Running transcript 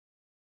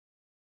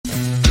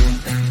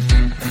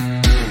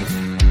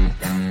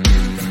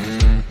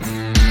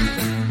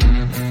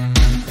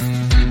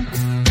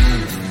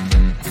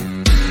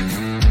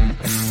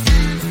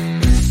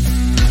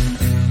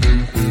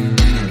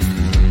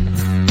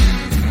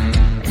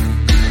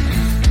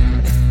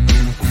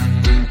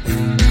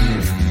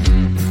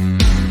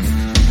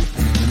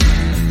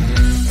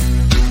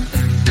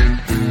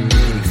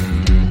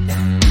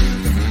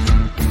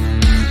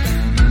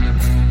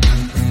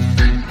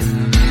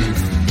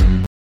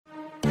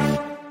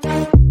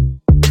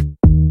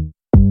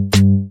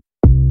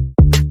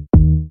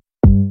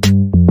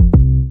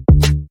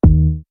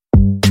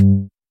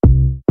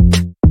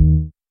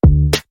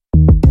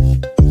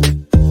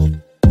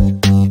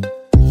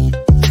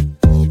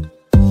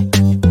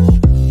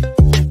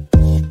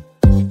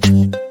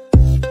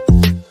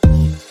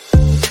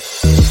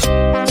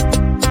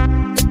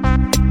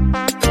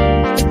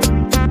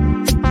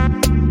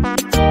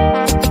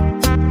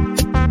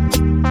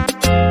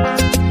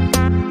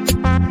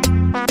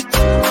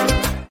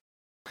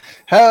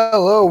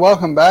Hello,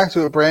 welcome back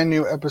to a brand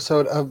new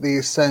episode of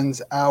the Sens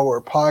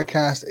Hour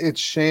podcast. It's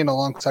Shane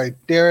alongside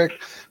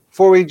Derek.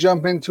 Before we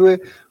jump into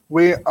it,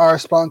 we are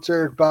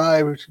sponsored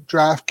by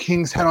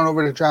DraftKings. Head on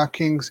over to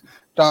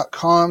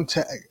DraftKings.com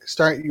to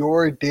start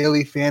your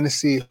daily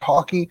fantasy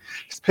hockey.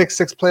 Just pick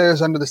 6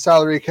 players under the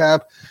salary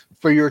cap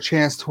for your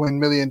chance to win $1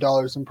 million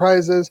in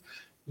prizes.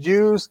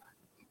 Use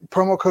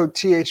promo code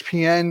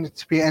THPN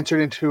to be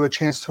entered into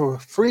a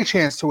free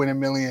chance to win $1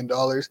 million.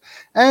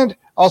 And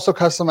also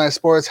Customized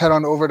Sports. Head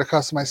on over to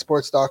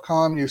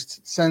customizedsports.com. Use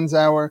Sens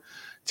Hour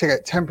to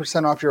get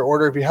 10% off your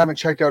order. If you haven't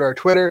checked out our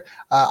Twitter,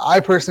 I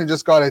personally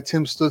just got a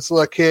Tim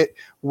Stützle kit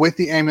with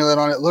the amulet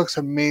on it. Looks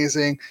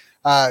amazing.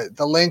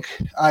 The link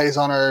is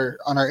on our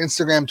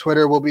Instagram,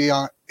 Twitter will be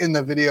in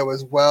the video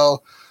as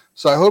well.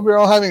 So I hope you're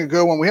all having a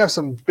good one. We have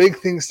some big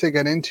things to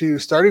get into,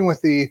 starting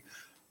with the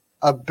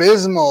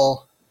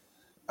abysmal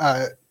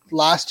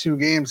last 2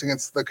 games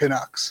against the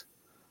Canucks.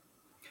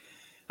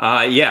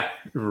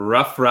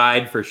 Rough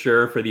ride for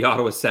sure for the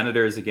Ottawa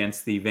Senators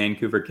against the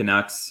Vancouver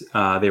Canucks.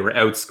 They were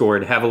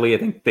outscored heavily. I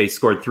think they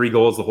scored 3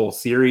 goals the whole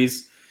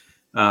series.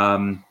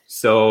 A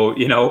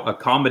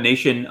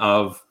combination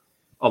of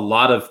a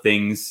lot of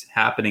things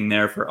happening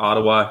there for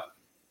Ottawa,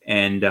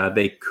 and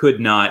they could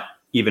not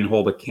even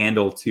hold a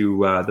candle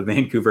to the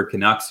Vancouver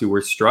Canucks, who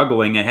were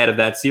struggling ahead of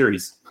that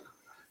series.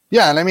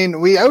 Yeah, and I mean,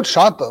 we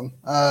outshot them.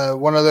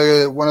 One of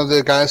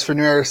the guys for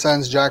New Era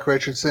Sens, Jack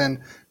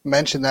Richardson,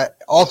 mentioned that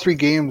all 3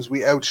 games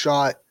we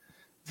outshot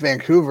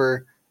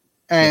Vancouver,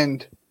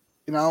 and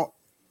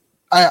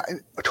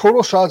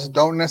total shots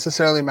don't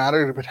necessarily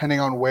matter depending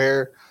on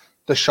where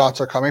the shots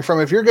are coming from.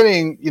 If you're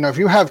getting, if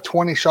you have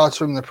 20 shots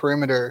from the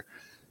perimeter,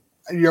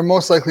 you're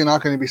most likely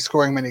not going to be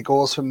scoring many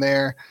goals from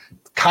there.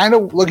 Kind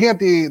of looking at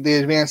the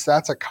advanced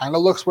stats, it kind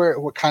of looks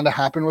what kind of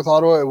happened with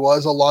Ottawa. It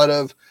was a lot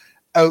of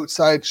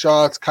outside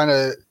shots, kind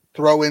of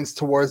throw-ins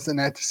towards the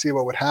net to see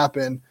what would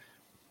happen.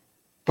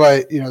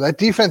 But, that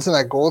defense and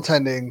that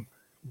goaltending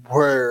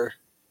were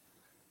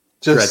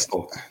just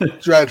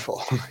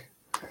dreadful.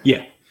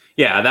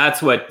 Yeah,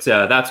 that's what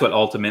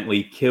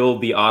ultimately killed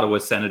the Ottawa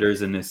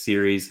Senators in this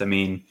series. I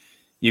mean,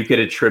 you could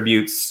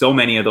attribute so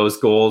many of those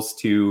goals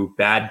to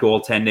bad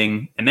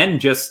goaltending. And then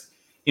just,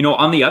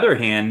 on the other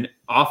hand,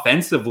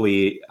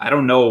 offensively, I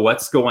don't know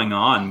what's going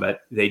on,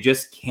 but they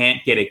just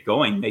can't get it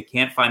going. They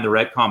can't find the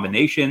right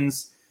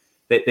combinations.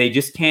 They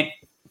just can't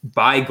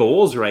buy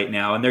goals right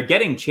now, and they're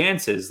getting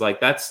chances. I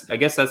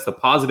guess that's the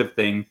positive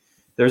thing.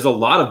 There's a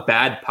lot of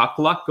bad puck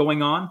luck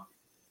going on,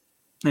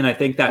 and I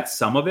think that's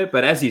some of it.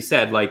 But as you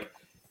said, a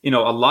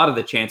lot of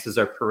the chances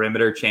are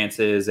perimeter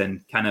chances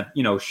and kind of,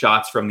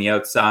 shots from the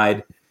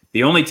outside.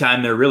 The only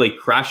time they're really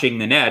crashing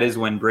the net is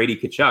when Brady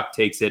Tkachuk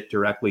takes it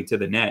directly to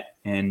the net.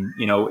 And,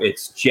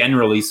 it's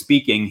generally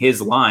speaking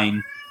his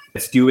line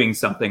that's doing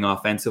something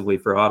offensively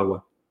for Ottawa.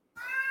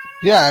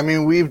 Yeah, I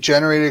mean, we've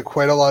generated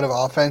quite a lot of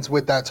offense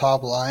with that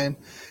top line.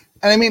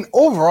 And I mean,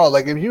 overall,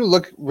 if you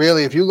look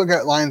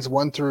at lines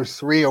 1 through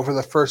 3 over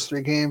the first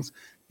 3 games,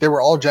 they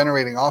were all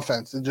generating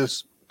offense. They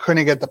just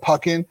couldn't get the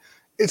puck in.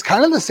 It's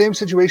kind of the same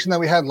situation that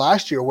we had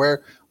last year,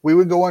 where we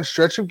would go on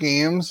stretch of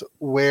games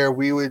where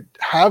we would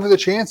have the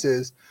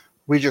chances.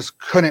 We just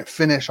couldn't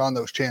finish on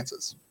those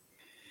chances.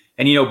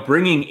 And,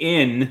 bringing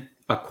in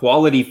a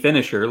quality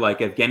finisher like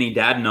Evgeny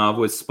Dadonov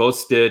was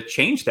supposed to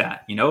change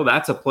that.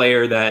 That's a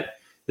player that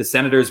the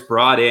Senators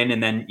brought in,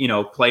 and then,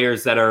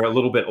 players that are a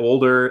little bit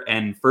older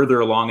and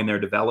further along in their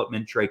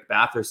development, Drake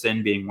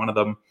Batherson being one of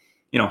them,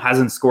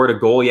 hasn't scored a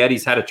goal yet.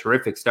 He's had a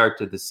terrific start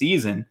to the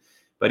season,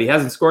 but he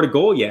hasn't scored a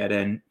goal yet.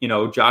 And,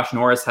 Josh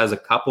Norris has a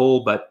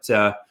couple, but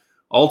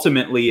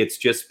ultimately it's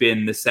just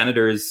been the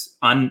Senators'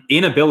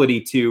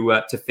 inability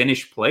to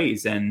finish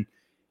plays. And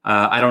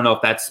I don't know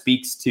if that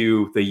speaks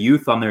to the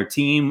youth on their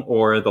team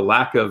or the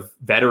lack of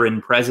veteran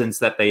presence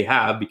that they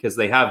have, because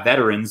they have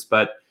veterans,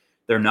 but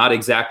they're not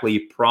exactly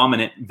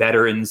prominent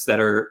veterans that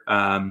are,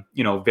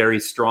 very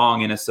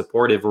strong in a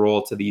supportive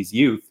role to these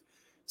youth.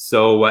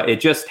 So it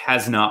just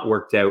has not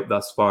worked out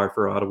thus far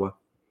for Ottawa.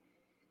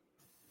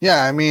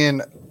 Yeah, I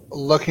mean,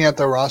 looking at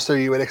the roster,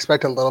 you would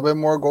expect a little bit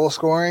more goal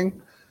scoring.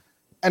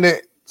 And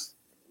it's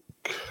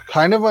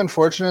kind of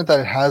unfortunate that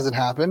it hasn't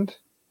happened.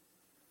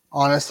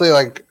 Honestly,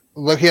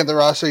 looking at the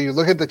roster, you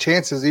look at the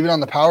chances, even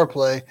on the power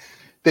play,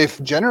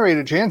 they've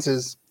generated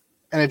chances,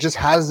 and it just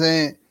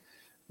hasn't.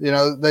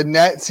 The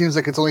net seems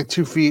like it's only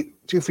 2 feet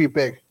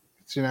big.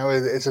 It's,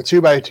 it's a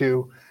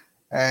 2x2,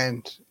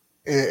 and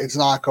it's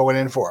not going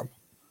in for them.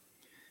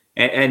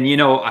 And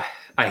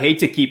I hate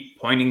to keep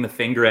pointing the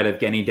finger at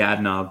Evgeny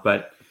Dadonov,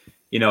 but,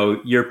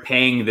 you're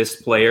paying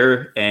this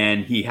player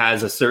and he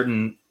has a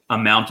certain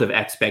amount of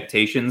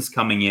expectations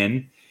coming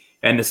in.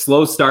 And the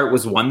slow start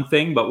was one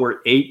thing, but we're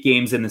 8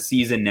 games in the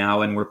season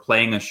now, and we're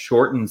playing a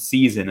shortened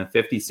season, a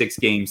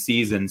 56-game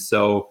season.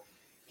 So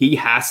he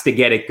has to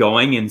get it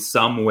going in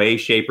some way,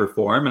 shape, or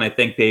form. And I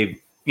think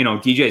they've,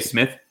 DJ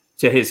Smith,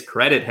 to his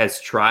credit, has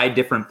tried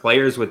different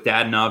players with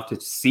Dadonov to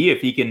see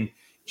if he can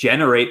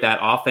generate that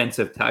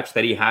offensive touch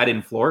that he had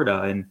in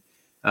Florida. And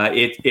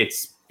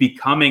it's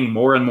becoming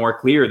more and more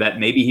clear that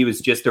maybe he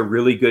was just a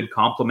really good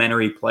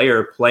complementary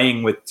player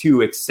playing with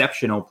two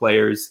exceptional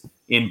players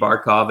in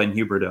Barkov and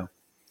Huberdeau.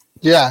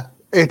 Yeah,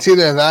 it's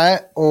either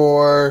that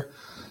or,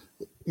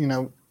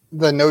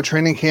 the no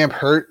training camp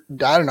hurt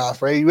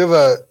Dadonov, right? You have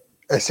a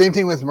same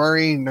thing with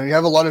Murray. You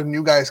have a lot of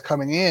new guys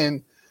coming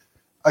in.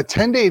 A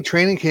 10-day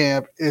training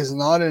camp is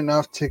not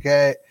enough to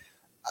get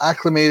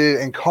acclimated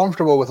and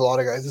comfortable with a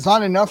lot of guys. It's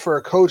not enough for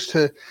a coach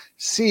to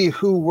see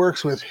who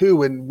works with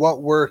who and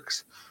what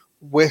works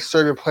with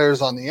certain players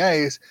on the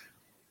ice.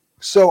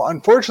 So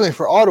unfortunately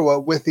for Ottawa,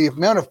 with the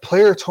amount of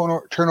player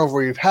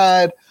turnover you've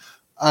had,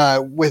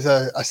 with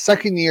a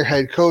second-year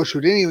head coach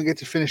who didn't even get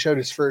to finish out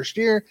his first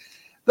year,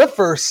 the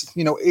first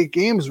 8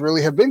 games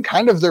really have been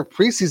kind of their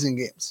preseason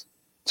games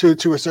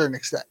to a certain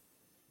extent.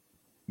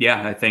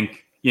 Yeah, I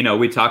think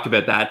we talked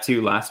about that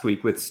too last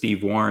week with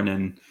Steve Warren,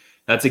 and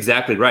that's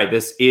exactly right.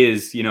 This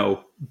is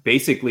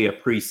basically a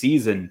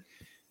preseason,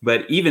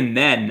 but even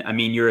then, I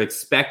mean, you're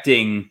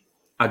expecting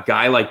a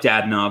guy like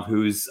Dadonov,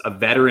 who's a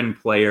veteran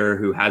player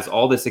who has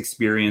all this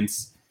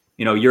experience.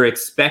 You're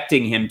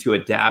expecting him to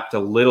adapt a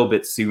little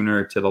bit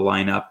sooner to the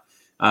lineup.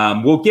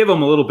 We'll give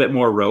him a little bit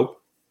more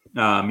rope.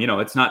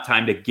 It's not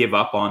time to give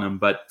up on him,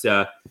 but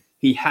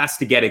he has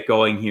to get it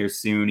going here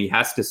soon. He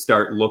has to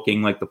start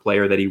looking like the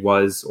player that he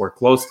was, or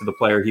close to the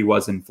player he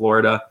was in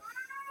Florida.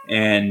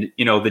 And,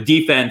 the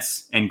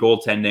defense and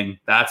goaltending,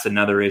 that's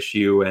another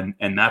issue.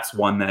 And that's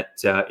one that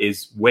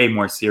is way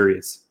more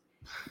serious.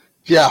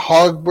 Yeah,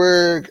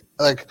 Hogberg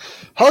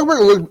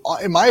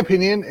looked, in my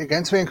opinion,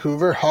 against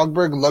Vancouver,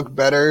 Hogberg looked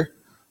better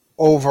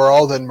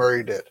overall than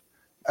Murray did.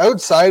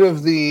 Outside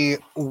of the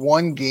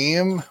one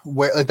game,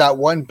 where that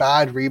one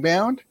bad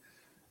rebound,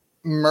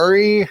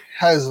 Murray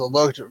has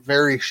looked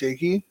very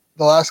shaky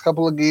the last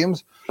couple of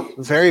games.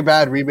 Very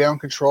bad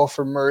rebound control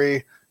for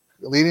Murray,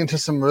 leading to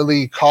some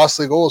really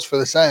costly goals for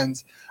the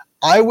Sens.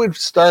 I would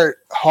start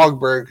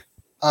Hogberg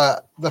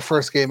the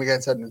first game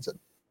against Edmonton.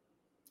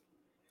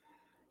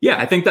 Yeah,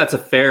 I think that's a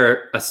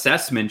fair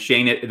assessment,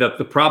 Shane.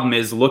 The problem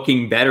is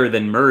looking better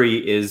than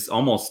Murray is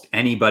almost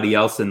anybody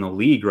else in the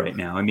league right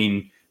now. I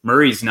mean,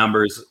 Murray's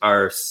numbers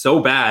are so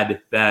bad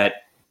that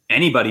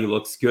anybody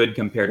looks good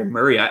compared to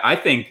Murray. I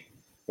think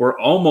we're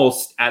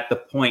almost at the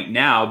point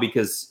now,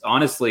 because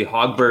honestly,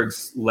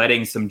 Hogberg's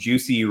letting some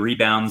juicy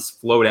rebounds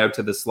float out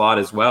to the slot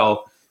as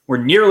well. We're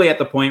nearly at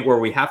the point where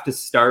we have to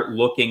start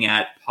looking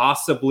at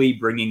possibly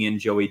bringing in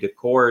Joey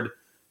Daccord,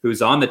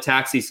 who's on the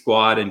taxi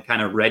squad and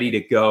kind of ready to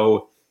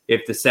go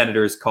if the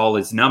Senators call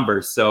his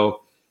number.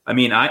 So, I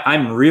mean,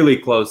 I'm really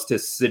close to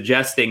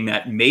suggesting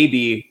that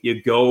maybe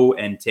you go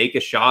and take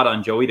a shot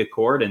on Joey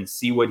Daccord and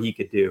see what he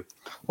could do.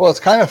 Well, it's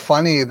kind of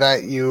funny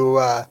that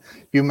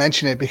you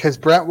mention it, because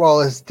Brent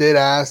Wallace did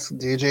ask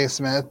DJ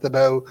Smith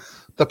about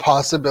the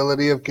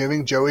possibility of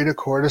giving Joey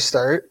Daccord a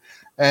start,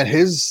 and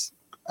his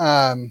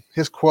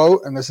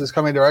quote, and this is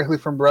coming directly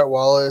from Brent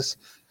Wallace,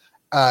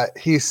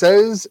 he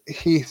says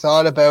he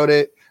thought about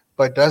it,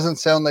 but doesn't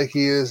sound like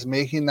he is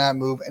making that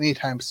move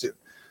anytime soon.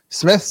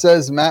 Smith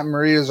says Matt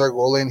Murray is our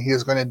goalie and he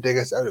is going to dig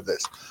us out of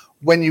this.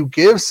 When you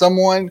give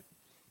someone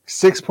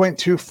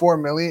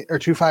 $6.24 million or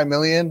 $25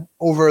 million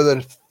over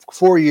the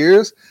 4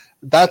 years,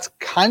 that's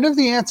kind of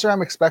the answer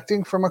I'm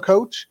expecting from a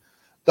coach.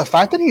 The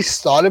fact that he's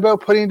thought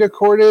about putting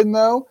Daccord in,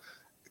 though,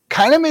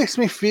 kind of makes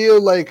me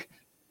feel like,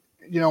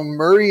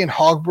 Murray and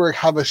Hogberg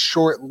have a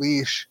short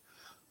leash.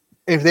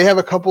 If they have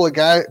a couple of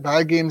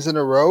bad games in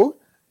a row,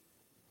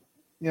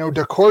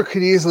 Daccord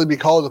could easily be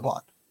called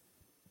upon.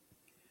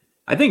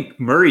 I think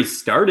Murray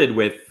started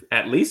with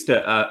at least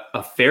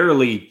a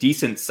fairly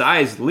decent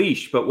sized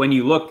leash, but when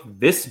you look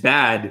this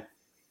bad,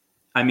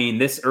 I mean,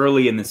 this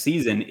early in the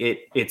season,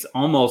 it's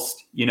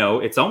almost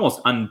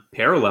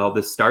unparalleled,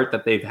 the start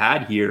that they've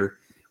had here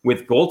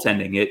with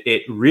goaltending.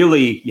 It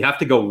really, you have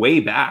to go way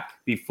back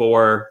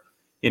before,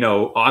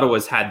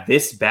 Ottawa's had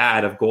this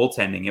bad of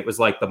goaltending. It was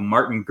like the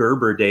Martin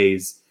Gerber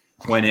days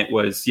when it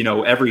was,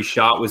 every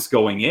shot was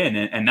going in.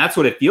 And that's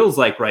what it feels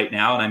like right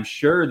now. And I'm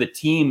sure the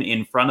team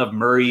in front of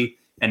Murray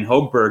and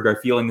Hogberg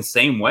are feeling the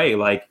same way.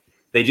 Like,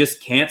 they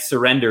just can't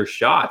surrender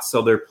shots.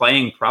 So they're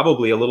playing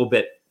probably a little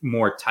bit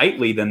more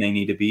tightly than they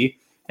need to be.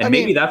 And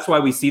maybe that's why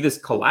we see this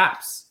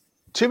collapse.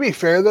 To be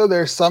fair, though,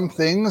 there's some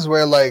things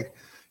where, like,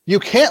 you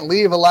can't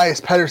leave Elias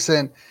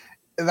Pettersson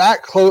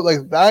that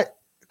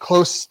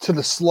close to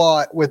the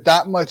slot with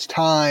that much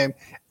time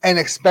and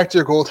expect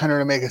your goaltender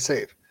to make a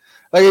save.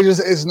 Like, it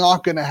just is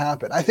not going to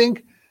happen. I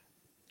think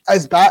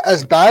as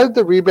bad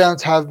the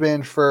rebounds have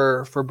been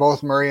for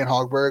both Murray and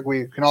Hogberg,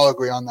 we can all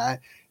agree on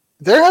that.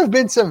 There have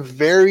been some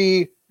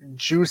very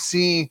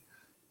juicy,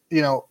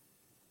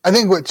 I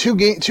think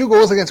two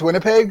goals against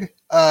Winnipeg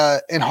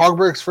in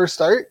Hogberg's first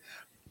start,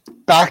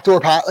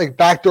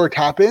 backdoor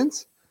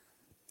tap-ins.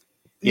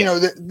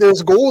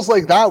 There's goals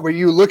like that where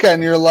you look at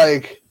and you're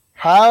like,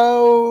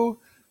 how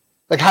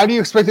do you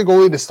expect the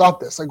goalie to stop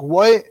this? Like,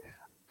 what?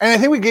 And I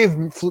think we gave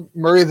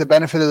Murray the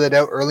benefit of the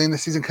doubt early in the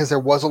season because there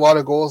was a lot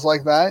of goals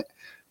like that.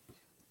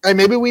 And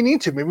maybe we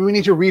need to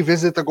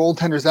revisit the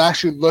goaltenders and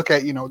actually look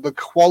at, the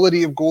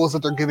quality of goals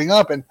that they're giving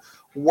up and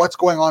what's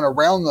going on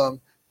around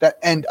them that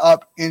end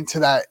up into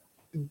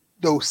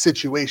those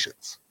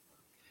situations.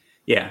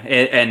 Yeah,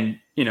 and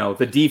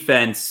the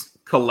defense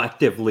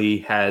collectively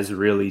has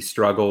really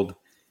struggled.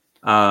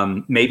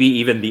 Maybe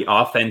even the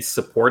offense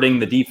supporting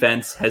the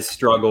defense has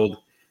struggled.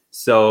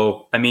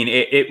 So, I mean,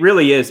 it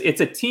really is.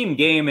 It's a team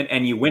game,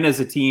 and you win as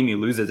a team, you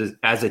lose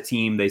as a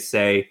team, they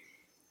say.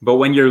 But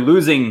when you're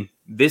losing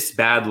this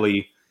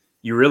badly,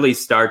 you really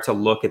start to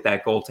look at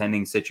that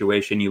goaltending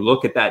situation. You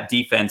look at that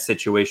defense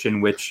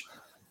situation, which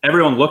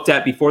everyone looked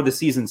at before the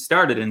season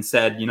started and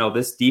said,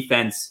 this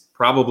defense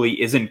probably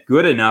isn't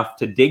good enough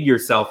to dig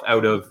yourself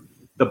out of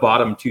the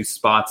bottom two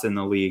spots in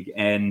the league.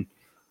 And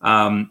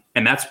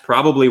that's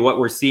probably what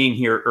we're seeing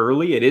here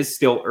early. It is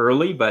still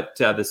early, but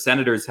the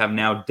Senators have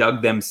now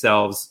dug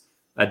themselves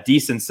a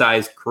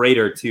decent-sized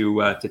crater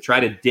to try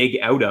to dig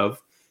out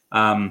of.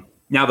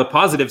 Now, the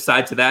positive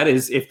side to that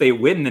is if they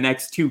win the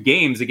next two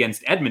games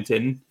against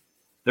Edmonton,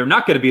 they're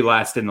not going to be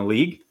last in the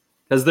league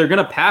because they're going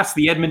to pass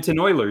the Edmonton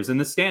Oilers in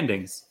the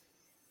standings.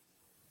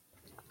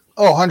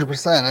 Oh,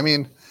 100%. I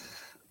mean,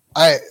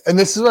 and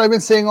this is what I've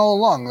been saying all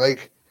along.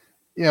 Like,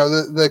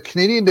 the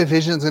Canadian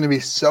division is going to be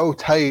so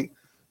tight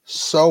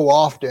so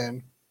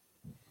often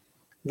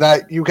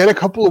that you get a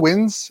couple of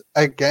wins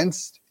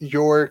against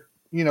your,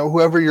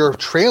 whoever you're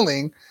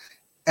trailing,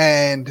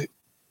 and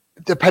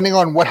depending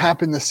on what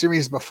happened the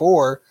series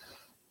before,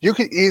 you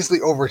could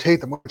easily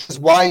overtake them, which is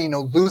why,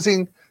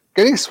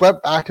 getting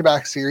swept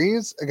back-to-back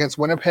series against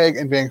Winnipeg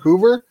and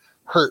Vancouver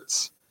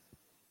hurts.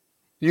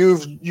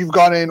 You've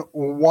gotten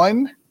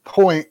 1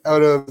 point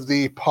out of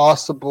the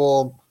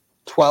possible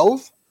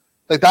 12.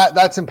 Like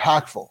that's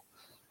impactful.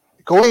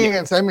 Going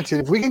against Edmonton,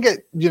 if we can get,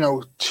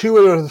 2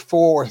 out of the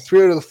 4 or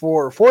 3 out of the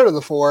 4 or 4 out of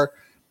the 4,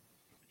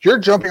 you're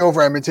jumping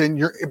over Edmonton.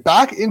 You're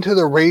back into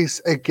the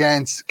race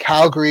against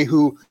Calgary,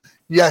 who,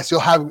 yes, they'll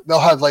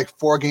have like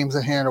 4 games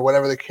in hand or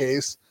whatever the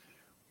case,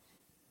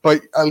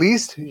 but at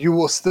least you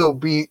will still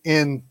be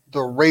in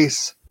the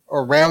race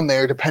around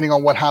there, depending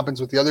on what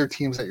happens with the other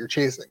teams that you're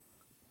chasing.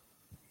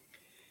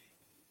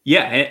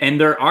 Yeah, and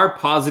there are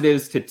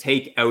positives to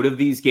take out of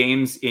these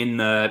games in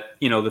the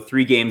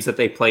 3 games that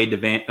they played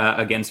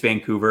against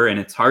Vancouver, and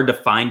it's hard to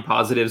find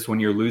positives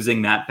when you're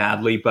losing that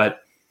badly,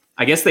 but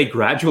I guess they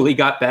gradually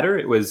got better.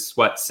 It was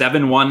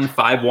 7-1,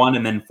 5-1,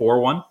 and then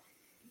 4-1.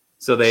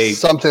 So they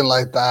something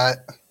like that.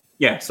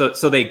 Yeah, so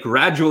they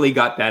gradually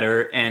got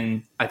better,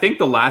 and I think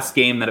the last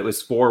game that it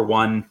was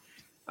 4-1.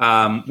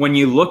 When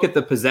you look at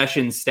the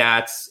possession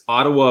stats,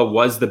 Ottawa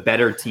was the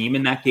better team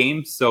in that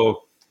game.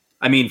 So,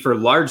 I mean, for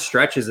large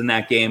stretches in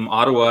that game,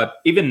 Ottawa,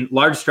 even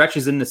large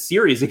stretches in the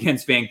series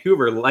against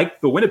Vancouver,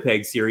 like the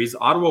Winnipeg series,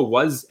 Ottawa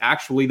was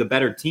actually the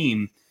better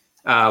team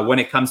when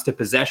it comes to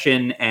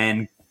possession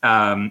and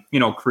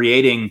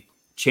creating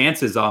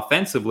chances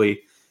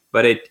offensively.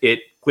 But it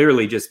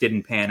clearly just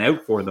didn't pan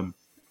out for them.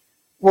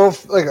 Well,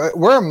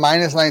 we're a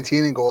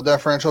 -19 in goal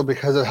differential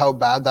because of how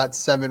bad that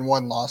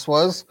 7-1 loss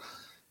was.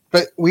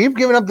 But we've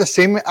given up the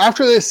same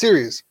after this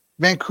series.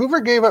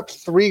 Vancouver gave up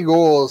 3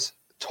 goals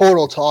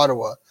total to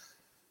Ottawa.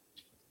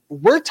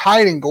 We're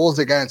tied in goals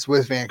against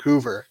with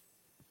Vancouver,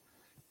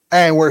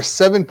 and we're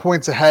 7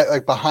 points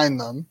ahead,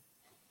 behind them.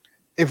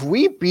 If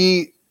we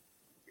beat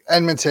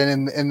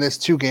Edmonton in this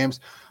 2 games,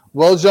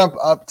 we'll jump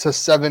up to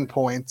 7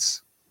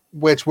 points,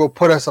 which will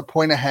put us a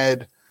point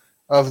ahead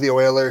of the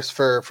Oilers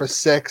for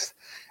 6th.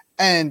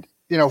 And,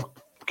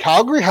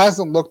 Calgary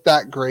hasn't looked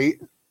that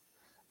great.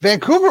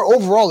 Vancouver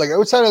overall,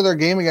 outside of their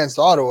game against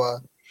Ottawa,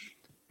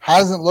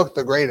 hasn't looked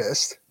the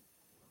greatest.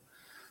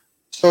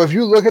 So if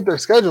you look at their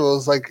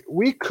schedules,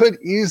 we could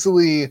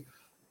easily,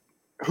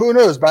 who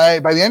knows, by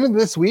the end of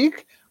this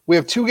week, we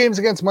have 2 games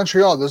against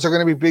Montreal. Those are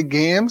going to be big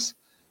games.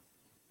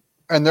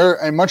 And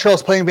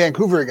Montreal's playing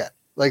Vancouver again.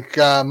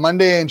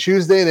 Monday and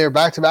Tuesday, they're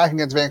back-to-back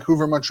against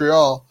Vancouver and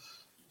Montreal.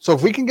 So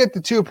if we can get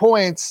the 2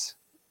 points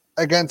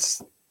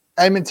against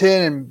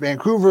Edmonton and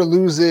Vancouver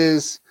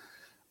loses,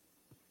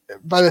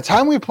 by the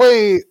time we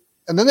play,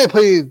 and then they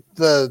play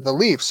the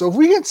Leafs. So if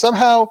we can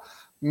somehow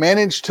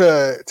manage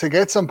to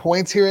get some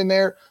points here and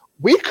there,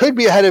 we could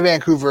be ahead of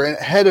Vancouver and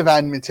ahead of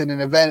Edmonton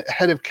and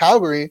ahead of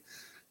Calgary,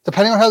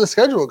 depending on how the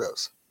schedule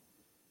goes.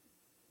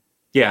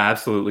 Yeah,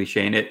 absolutely,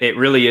 Shane. It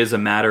really is a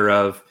matter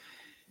of,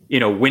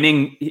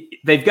 winning.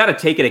 They've got to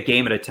take it a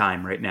game at a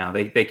time right now.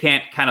 They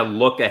can't kind of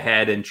look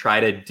ahead and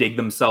try to dig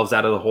themselves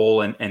out of the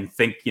hole and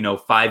think,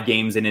 5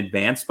 games in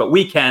advance, but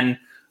we can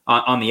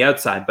on the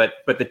outside. But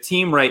the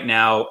team right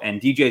now and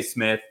DJ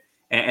Smith,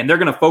 and they're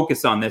going to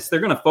focus on this. They're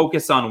going to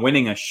focus on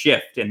winning a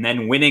shift and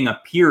then winning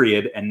a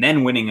period and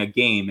then winning a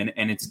game.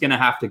 And it's going to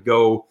have to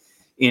go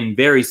in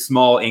very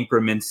small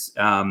increments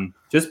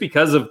just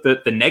because of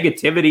the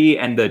negativity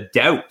and the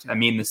doubt. I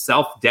mean, the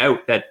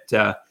self-doubt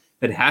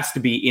that has to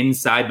be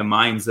inside the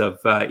minds of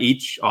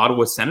each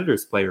Ottawa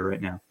Senators player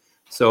right now.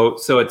 So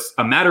it's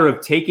a matter of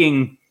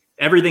taking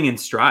everything in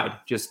stride,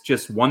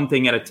 just one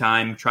thing at a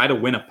time, try to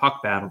win a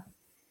puck battle.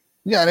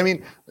 Yeah, and I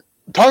mean,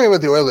 talking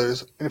about the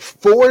Oilers,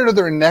 4 of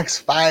their next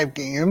 5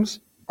 games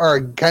are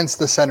against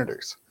the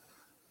Senators.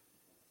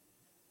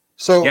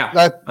 So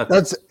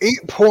that's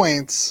 8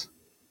 points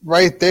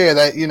right there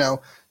that,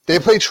 they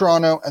play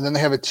Toronto and then they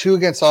have a 2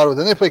 against Ottawa.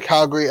 Then they play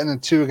Calgary and then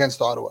 2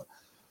 against Ottawa.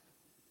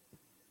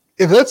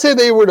 If let's say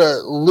they were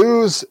to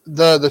lose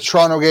the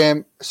Toronto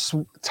game,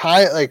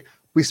 tie, like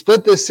we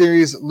split this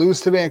series,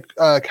 lose to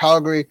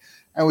Calgary,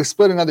 and we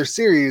split another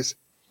series,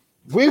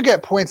 if we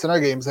get points in our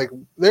games, like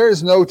there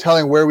is no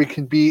telling where we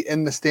can be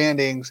in the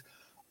standings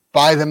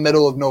by the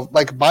middle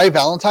of by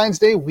Valentine's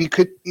Day, we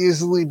could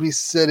easily be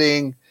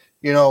sitting,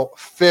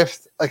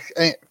 fifth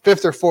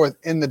or fourth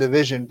in the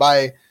division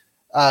by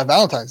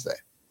Valentine's Day.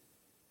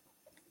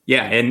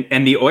 Yeah,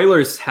 and the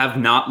Oilers have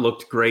not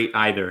looked great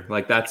either.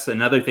 Like that's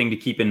another thing to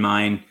keep in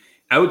mind.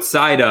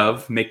 Outside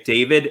of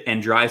McDavid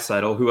and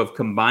Draisaitl, who have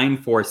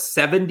combined for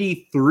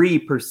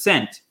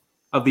 73%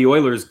 of the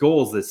Oilers'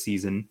 goals this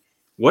season,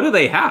 what do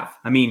they have?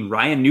 I mean,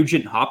 Ryan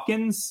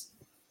Nugent-Hopkins,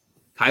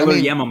 Tyler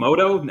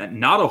Yamamoto,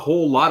 not a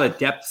whole lot of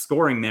depth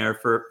scoring there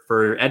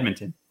for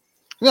Edmonton.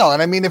 No,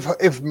 and I mean,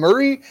 if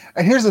Murray,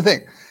 and here's the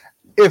thing,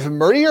 if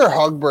Murray or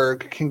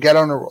Hogberg can get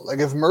on a roll, like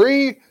if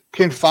Murray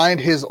can find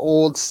his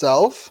old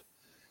self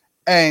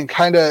and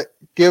kind of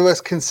give us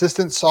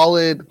consistent,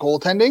 solid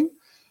goaltending,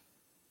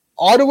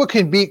 Ottawa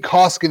can beat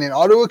Koskinen.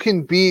 Ottawa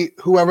can beat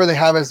whoever they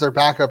have as their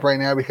backup right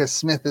now because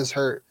Smith is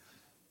hurt.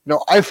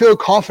 I feel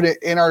confident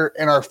in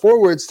our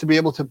forwards to be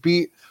able to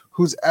beat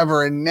who's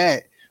ever in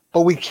net,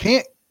 but we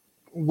can't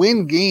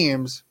win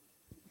games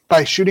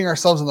by shooting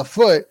ourselves in the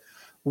foot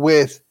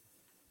with,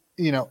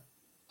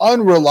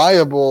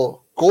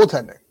 unreliable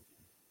goaltending.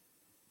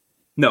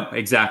 No,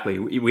 exactly.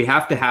 We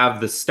have to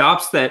have the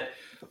stops that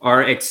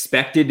are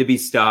expected to be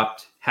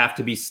stopped have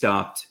to be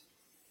stopped.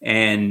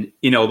 And,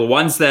 the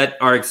ones that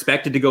are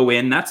expected to go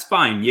in, that's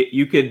fine.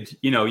 You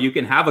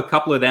can have a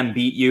couple of them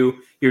beat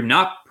you. You're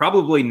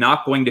probably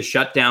not going to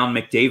shut down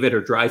McDavid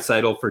or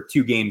Draisaitl for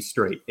 2 games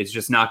straight. It's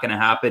just not going to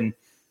happen.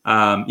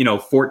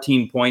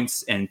 14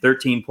 points and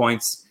 13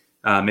 points,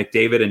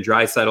 McDavid and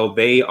Draisaitl,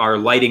 they are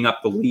lighting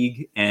up the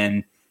league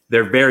and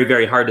they're very,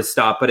 very hard to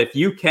stop. But if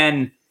you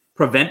can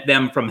prevent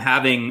them from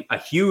having a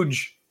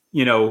huge,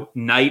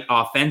 night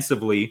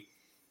offensively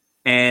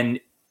and,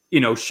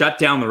 shut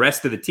down the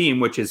rest of the team,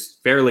 which is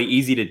fairly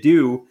easy to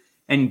do,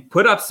 and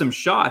put up some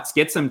shots,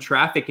 get some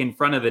traffic in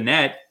front of the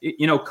net.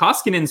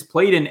 Koskinen's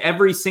played in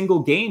every single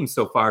game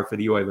so far for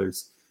the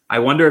Oilers. I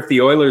wonder if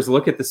the Oilers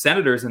look at the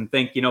Senators and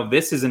think,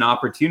 this is an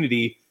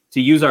opportunity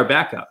to use our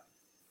backup.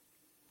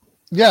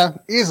 Yeah,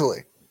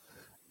 easily.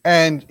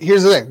 And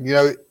here's the thing,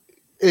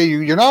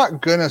 you're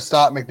not going to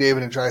stop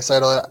McDavid and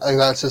Draisaitl.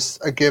 That's just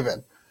a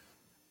given.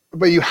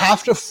 But you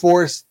have to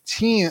force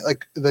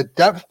the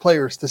depth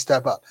players to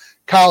step up.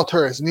 Kyle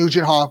Turris,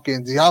 Nugent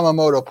Hopkins,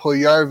 Yamamoto,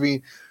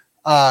 Puljujarvi,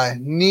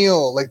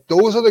 Neal,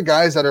 those are the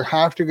guys that are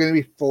going to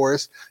be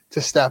forced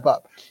to step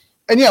up.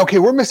 And yeah, okay,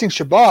 we're missing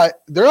Shabbat.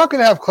 They're not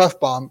going to have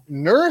Klefbom.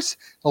 Nurse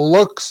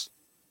looks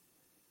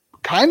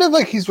kind of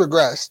like he's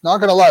regressed. Not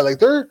going to lie.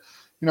 They're,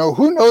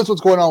 who knows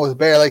what's going on with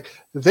Bear?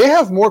 They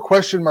have more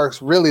question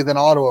marks really than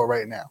Ottawa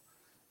right now.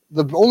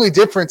 The only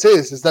difference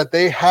is that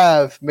they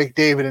have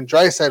McDavid and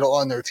Draisaitl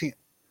on their team.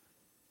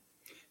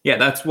 Yeah,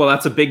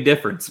 that's a big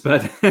difference,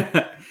 but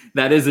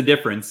that is a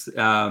difference.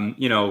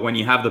 When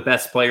you have the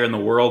best player in the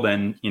world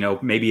and,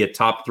 maybe a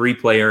top 3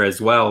 player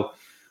as well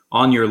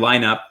on your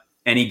lineup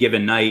any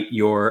given night,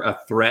 you're a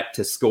threat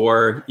to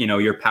score.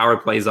 Your power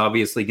play is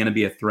obviously going to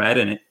be a threat,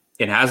 and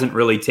it hasn't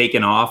really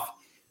taken off,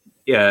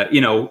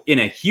 in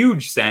a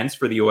huge sense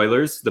for the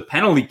Oilers. The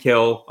penalty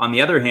kill, on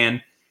the other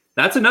hand,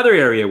 that's another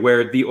area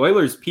where the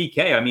Oilers'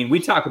 PK, I mean, we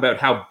talk about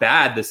how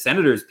bad the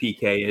Senators'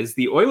 PK is.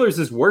 The Oilers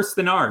is worse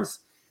than ours.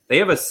 They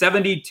have a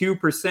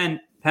 72%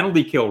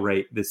 penalty kill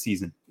rate this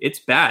season. It's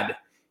bad.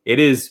 It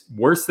is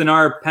worse than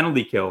our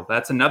penalty kill.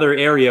 That's another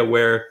area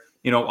where,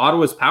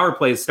 Ottawa's power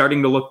play is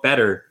starting to look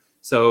better.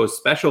 So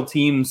special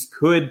teams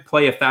could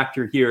play a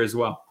factor here as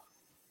well.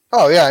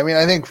 Oh, yeah. I mean,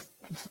 I think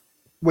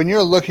when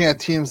you're looking at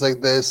teams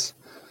like this,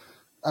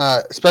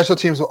 special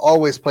teams will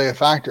always play a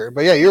factor.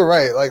 But yeah, you're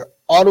right.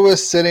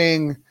 Ottawa's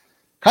sitting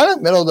kind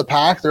of middle of the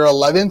pack. They're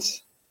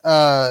 11th.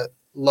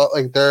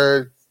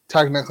 They're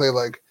technically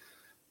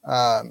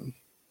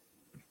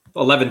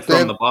 11th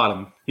from the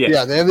bottom.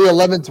 Yeah, they have the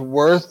 11th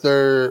worth.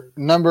 They're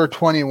number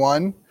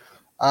 21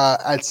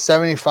 at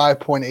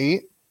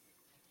 75.8.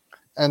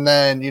 And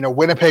then,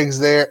 Winnipeg's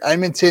there.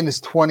 Edmonton is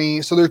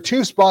 20. So they're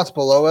 2 spots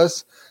below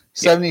us,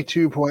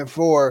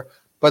 72.4.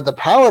 But the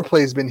power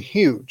play has been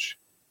huge.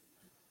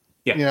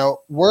 Yeah.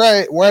 We're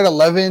at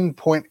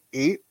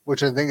 11.8,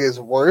 which I think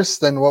is worse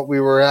than what we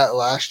were at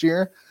last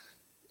year.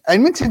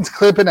 Edmonton's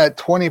clipping at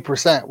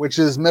 20%, which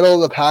is middle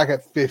of the pack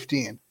at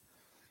 15.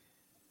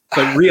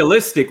 But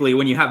realistically,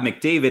 when you have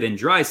McDavid and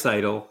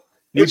Draisaitl,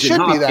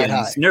 Nugent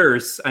Hopkins,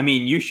 Nurse, I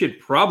mean, you should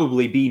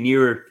probably be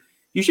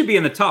you should be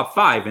in the top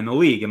 5 in the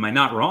league. Am I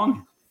not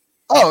wrong?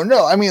 Oh,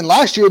 no. I mean,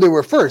 last year they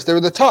were first. They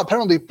were the top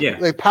penalty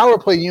power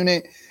play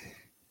unit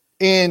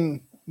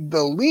in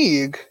the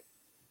league.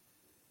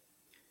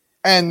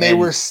 And they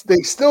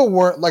still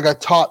weren't a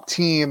top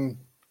team.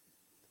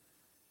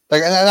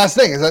 And that's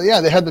the thing is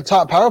that, they had the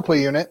top power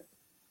play unit,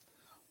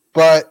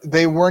 but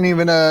they weren't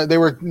even they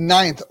were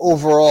 9th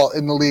overall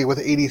in the league with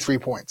 83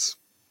 points.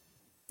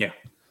 Yeah.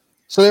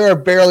 So they were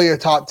barely a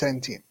top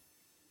 10 team.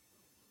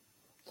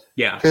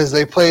 Yeah. Because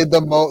they played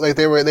the most, like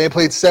they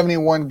played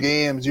 71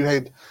 games. You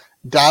had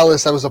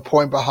Dallas that was a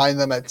point behind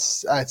them at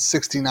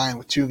 69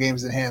 with 2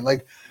 games in hand.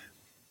 Like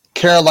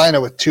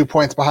Carolina with 2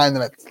 points behind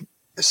them.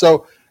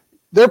 So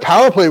their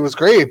power play was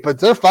great, but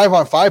their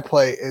 5-on-5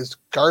 play is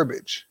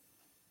garbage.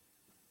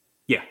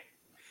 Yeah.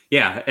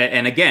 Yeah.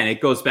 And again,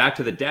 it goes back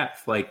to the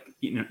depth. Like,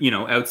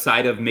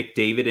 outside of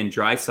McDavid and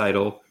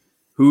Draisaitl,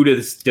 who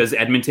does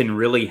Edmonton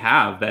really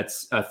have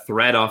that's a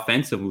threat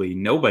offensively?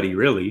 Nobody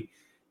really.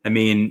 I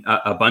mean,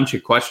 a bunch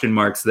of question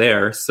marks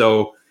there.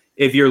 So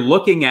if you're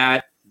looking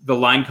at the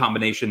line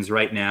combinations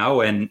right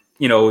now, and,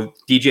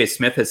 DJ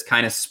Smith has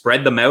kind of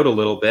spread them out a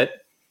little bit.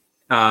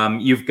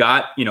 You've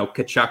got,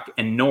 Tkachuk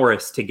and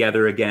Norris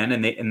together again,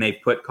 and they've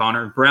put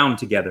Connor Brown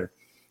together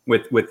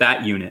with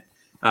that unit.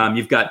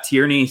 You've got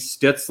Tierney,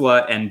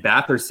 Stützle, and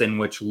Batherson,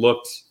 which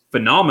looked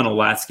phenomenal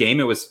last game.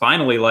 It was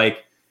finally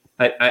like,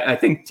 I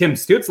think Tim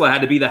Stützle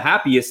had to be the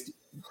happiest,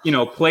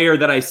 player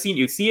that I've seen.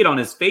 You see it on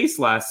his face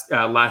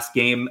last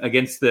game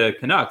against the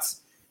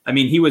Canucks. I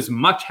mean, he was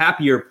much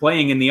happier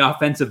playing in the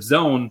offensive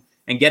zone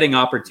and getting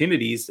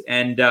opportunities.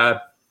 And,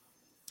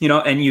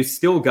 and you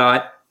still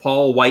got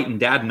Paul, White, and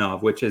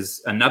Dadonov, which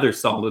is another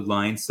solid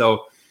line.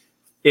 So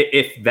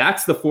if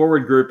that's the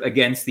forward group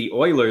against the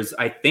Oilers,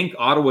 I think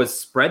Ottawa's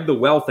spread the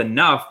wealth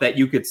enough that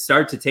you could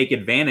start to take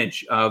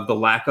advantage of the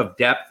lack of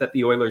depth that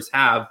the Oilers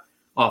have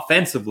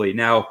offensively.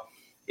 Now,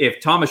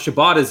 if Thomas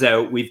Chabot is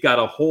out, we've got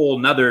a whole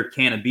nother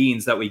can of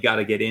beans that we got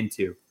to get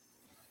into.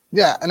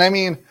 Yeah, and I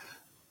mean,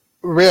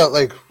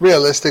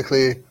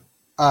 realistically,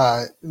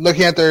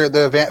 looking at their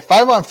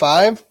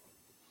 5-on-5,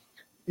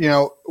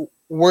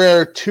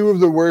 we're 2 of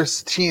the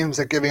worst teams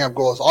at giving up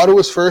goals.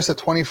 Ottawa's first at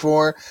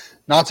 24.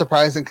 Not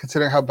surprising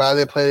considering how bad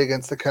they played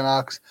against the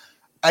Canucks.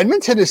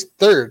 Edmonton is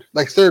third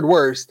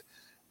worst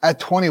at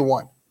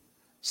 21.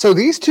 So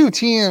these 2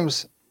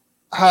 teams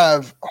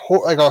have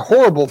a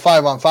horrible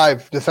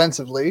 5-on-5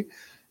 defensively.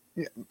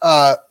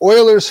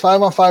 Oilers'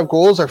 5-on-5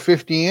 goals are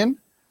 15,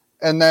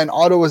 and then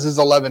Ottawa's is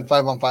 11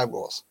 5-on-5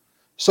 goals.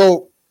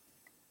 So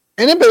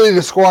inability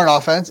to score on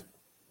offense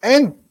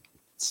and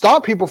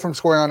stop people from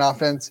scoring on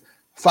offense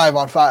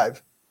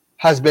 5-on-5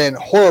 has been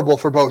horrible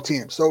for both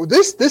teams. So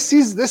this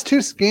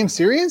 2-game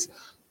series,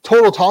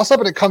 total toss-up,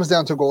 and it comes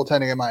down to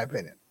goaltending, in my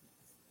opinion.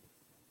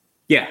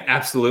 Yeah,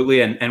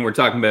 absolutely. And we're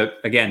talking about,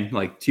 again,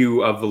 like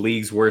 2 of the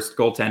league's worst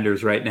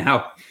goaltenders right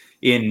now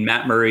in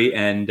Matt Murray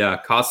and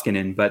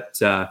Koskinen.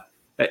 But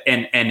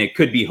and it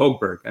could be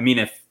Högberg. I mean,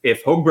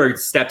 if Högberg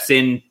steps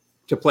in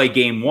to play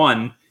game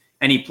 1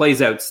 and he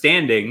plays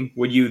outstanding,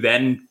 would you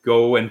then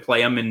go and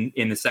play him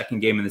in the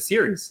second game of the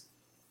series?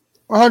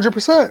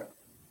 100%.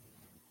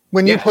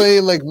 When you play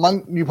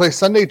you play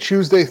Sunday,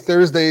 Tuesday,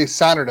 Thursday,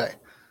 Saturday.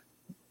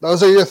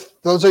 Those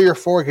are your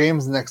 4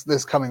 games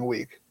this coming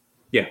week.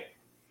 Yeah.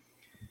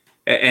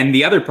 And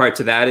the other part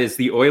to that is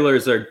the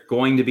Oilers are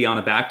going to be on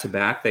a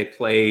back-to-back. They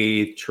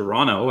play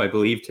Toronto, I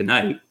believe,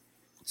 tonight.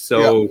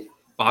 So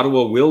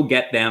Ottawa will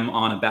get them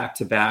on a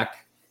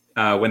back-to-back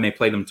when they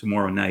play them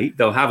tomorrow night.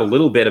 They'll have a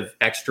little bit of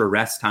extra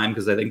rest time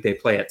because I think they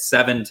play at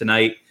 7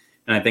 tonight,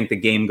 and I think the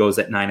game goes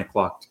at 9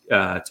 o'clock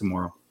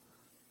tomorrow.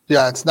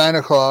 Yeah, it's 9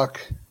 o'clock.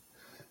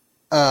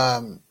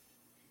 And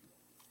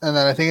then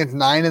I think it's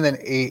 9 and then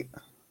 8.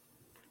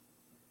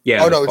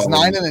 Yeah. Oh, no, it's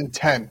 9 and then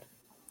 10.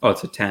 Oh,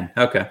 it's a 10.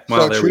 Okay.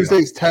 Well, so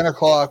Tuesday's 10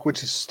 o'clock,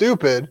 which is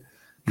stupid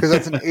because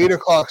that's an 8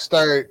 o'clock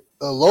start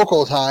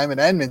local time in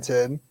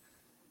Edmonton.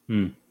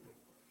 More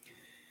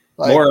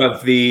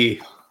of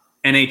the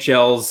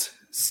NHL's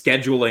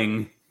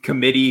scheduling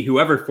committee,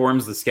 whoever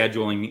forms the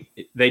scheduling,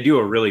 they do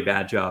a really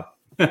bad job.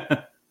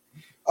 100%.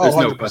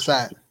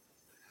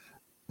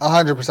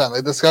 100%.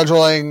 Like the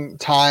scheduling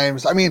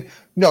times. I mean,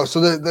 no. So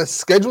the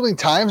scheduling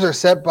times are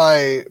set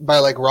by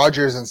like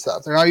Rogers and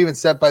stuff. They're not even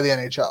set by the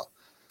NHL.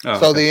 Oh,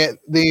 so okay.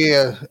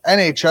 the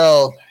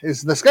NHL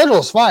is the schedule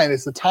is fine.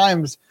 It's the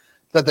times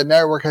that the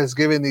network has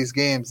given these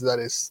games that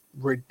is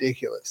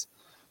ridiculous.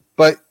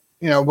 But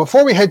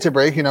before we head to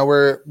break,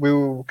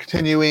 we're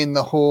continuing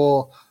the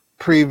whole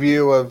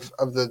preview of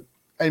the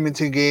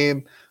Edmonton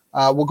game.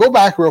 We'll go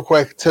back real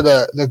quick to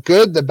the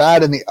good, the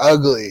bad, and the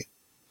ugly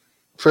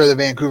for the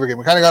Vancouver game.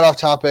 We kind of got off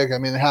topic. I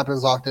mean, it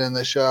happens often in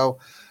the show.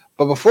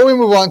 But before we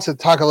move on to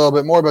talk a little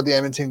bit more about the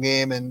Edmonton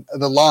game and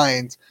the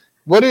lines,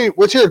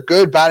 what's your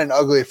good, bad, and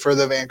ugly for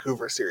the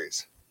Vancouver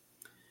series?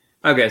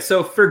 Okay,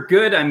 so for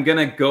good, I'm going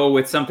to go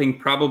with something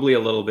probably a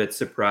little bit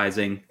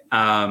surprising.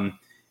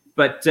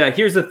 But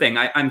here's the thing.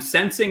 I'm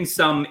sensing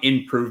some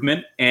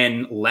improvement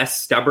and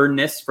less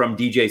stubbornness from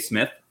DJ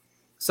Smith.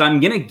 So I'm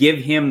going to give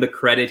him the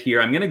credit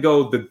here. I'm going to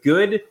go the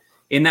good.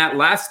 In that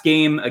last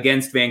game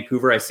against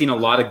Vancouver, I've seen a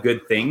lot of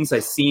good things.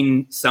 I've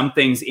seen some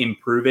things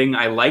improving.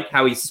 I like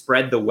how he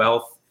spread the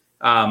wealth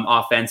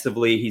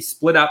offensively. He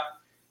split up,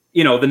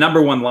 the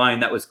number one line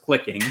that was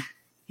clicking.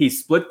 He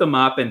split them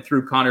up and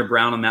threw Connor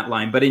Brown on that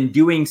line. But in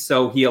doing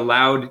so, he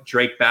allowed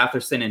Drake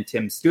Batherson and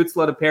Tim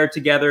Stützle to pair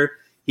together.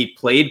 He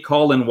played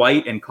Colin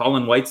White, and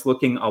Colin White's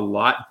looking a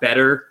lot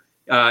better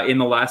in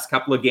the last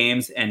couple of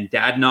games. And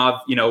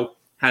Dadonov,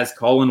 has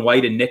Colin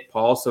White and Nick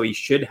Paul, so he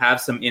should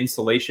have some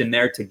insulation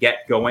there to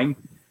get going.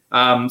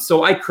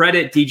 So I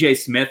credit DJ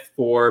Smith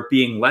for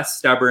being less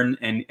stubborn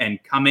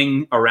and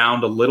coming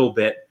around a little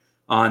bit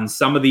on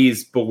some of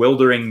these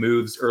bewildering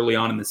moves early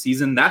on in the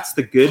season. That's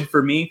the good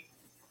for me.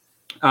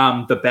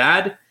 The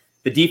bad,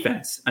 the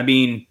defense. I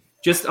mean,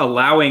 just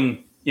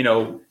allowing,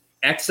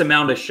 X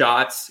amount of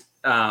shots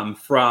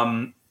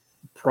from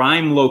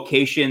prime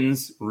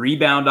locations,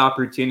 rebound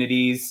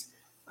opportunities,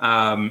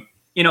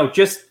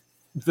 just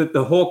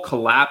the whole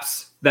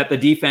collapse that the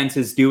defense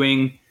is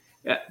doing.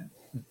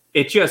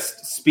 It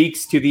just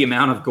speaks to the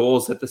amount of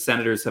goals that the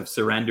Senators have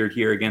surrendered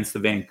here against the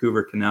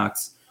Vancouver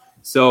Canucks.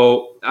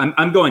 So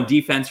I'm going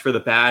defense for the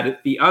bad.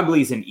 The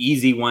ugly's an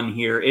easy one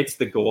here. It's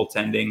the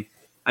goaltending.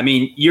 I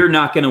mean, you're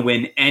not going to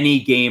win any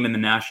game in the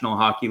National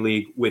Hockey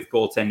League with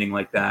goaltending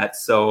like that.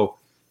 So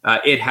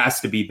it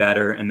has to be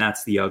better, and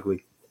that's the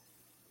ugly.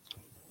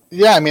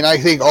 Yeah, I mean, I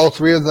think all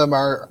three of them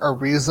are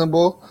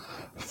reasonable.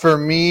 For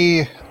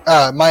me,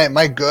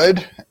 my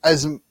good,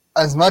 as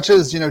much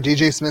as,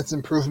 DJ Smith's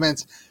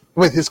improvements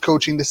with his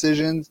coaching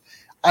decisions,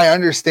 I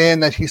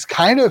understand that he's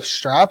kind of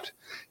strapped,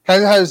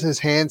 kind of has his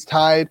hands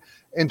tied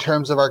in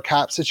terms of our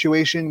cap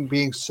situation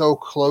being so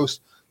close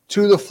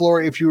to the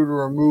floor if you were to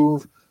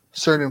remove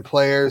certain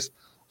players.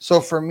 So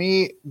for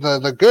me,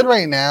 the good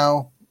right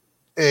now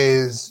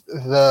is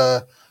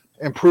the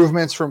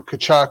improvements from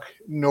Tkachuk,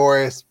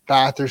 Norris,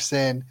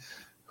 Batherson,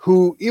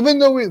 who, even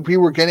though we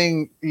were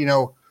getting,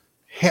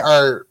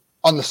 our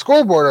on the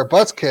scoreboard, our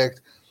butts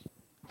kicked,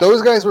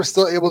 those guys were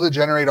still able to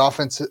generate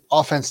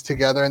offense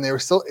together, and they were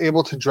still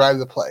able to drive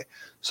the play.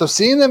 So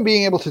seeing them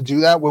being able to do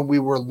that when we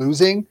were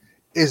losing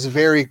is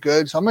very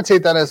good. So I'm going to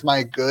take that as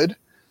my good.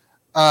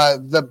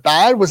 The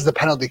bad was the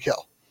penalty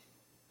kill.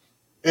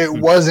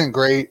 It wasn't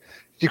great.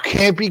 You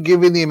can't be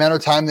giving the amount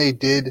of time they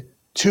did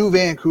to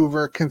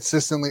Vancouver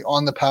consistently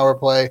on the power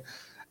play,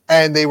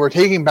 and they were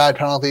taking bad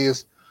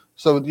penalties.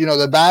 So,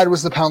 the bad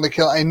was the penalty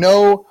kill. I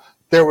know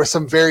there were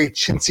some very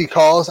chintzy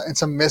calls and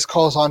some missed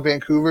calls on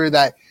Vancouver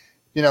that,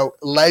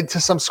 led to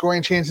some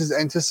scoring chances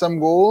and to some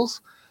goals.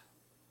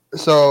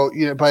 So,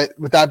 but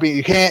with that being,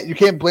 you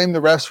can't blame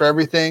the refs for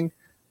everything.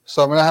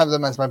 So I'm going to have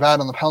them as my bad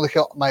on the penalty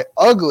kill. My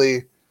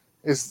ugly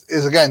is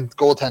again,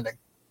 goaltending.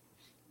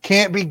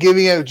 Can't be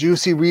giving out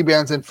juicy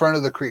rebounds in front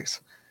of the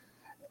crease.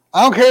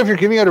 I don't care if you're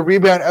giving out a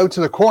rebound out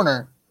to the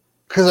corner,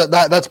 because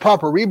that's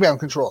proper rebound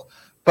control.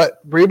 But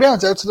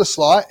rebounds out to the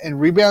slot and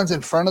rebounds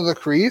in front of the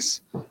crease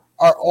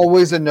are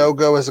always a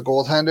no-go as a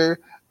goaltender.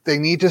 They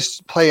need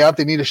to play up.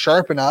 They need to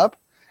sharpen up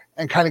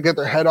and kind of get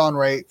their head on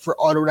right for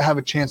Ottawa to have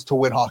a chance to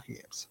win hockey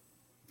games.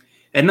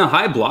 And the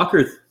high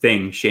blocker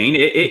thing, Shane,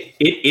 it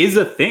is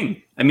a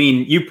thing. I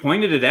mean, you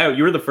pointed it out.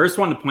 You were the first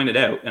one to point it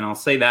out, and I'll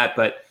say that.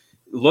 But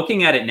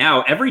looking at it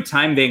now, every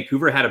time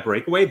Vancouver had a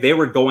breakaway, they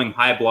were going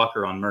high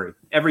blocker on Murray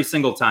every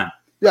single time.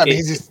 Yeah, I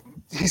mean,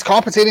 he's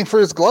compensating for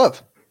his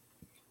glove.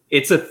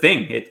 It's a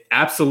thing.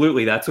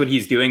 Absolutely. That's what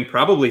he's doing.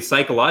 Probably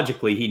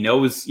psychologically, he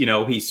knows,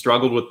 he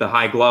struggled with the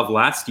high glove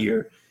last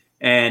year,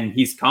 and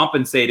he's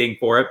compensating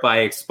for it by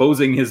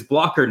exposing his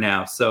blocker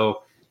now.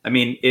 So, I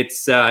mean,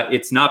 it's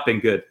not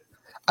been good.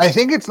 I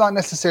think it's not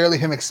necessarily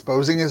him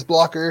exposing his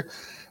blocker,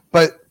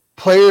 but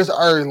players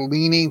are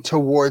leaning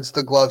towards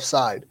the glove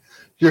side.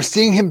 You're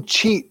seeing him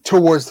cheat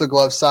towards the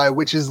glove side,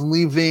 which is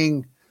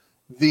leaving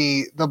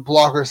the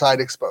blocker side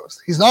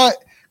exposed. He's not,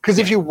 because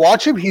if you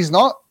watch him, he's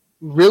not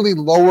really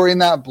lowering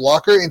that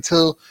blocker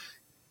until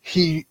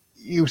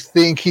you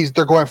think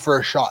they're going for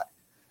a shot.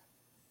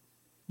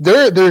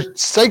 They're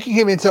psyching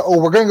him into,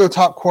 we're going to go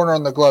top corner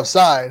on the glove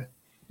side.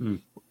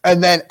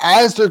 And then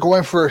as they're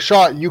going for a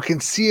shot, you can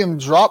see him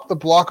drop the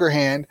blocker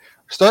hand,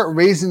 start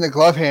raising the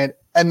glove hand,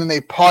 and then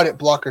they pot it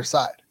blocker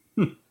side.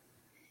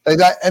 Like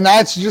that, and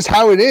that's just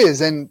how it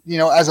is. And,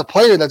 as a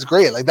player, that's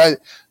great. Like that,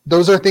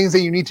 those are things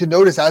that you need to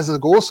notice as a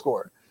goal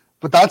scorer.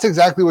 But that's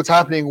exactly what's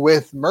happening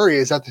with Murray,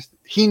 is that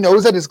he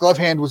knows that his glove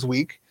hand was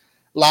weak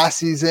last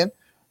season.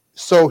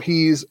 So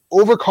he's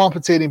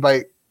overcompensating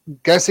by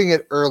guessing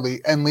it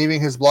early and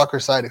leaving his blocker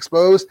side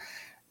exposed.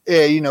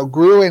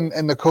 Gru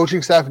and the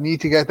coaching staff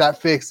need to get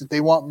that fixed if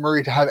they want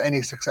Murray to have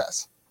any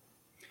success.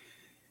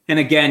 And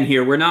again,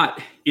 here, we're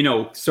not,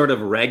 sort of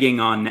regging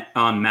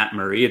on Matt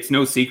Murray. It's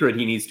no secret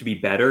he needs to be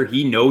better.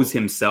 He knows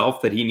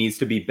himself that he needs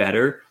to be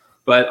better.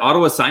 But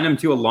Ottawa signed him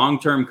to a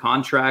long-term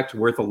contract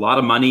worth a lot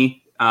of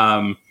money.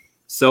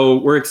 So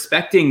we're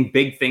expecting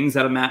big things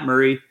out of Matt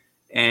Murray.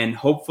 And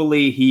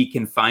hopefully he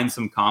can find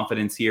some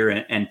confidence here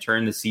and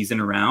turn the season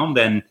around.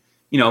 And,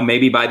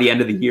 maybe by the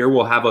end of the year,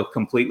 we'll have a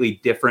completely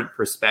different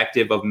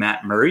perspective of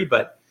Matt Murray.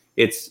 But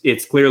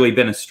it's clearly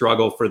been a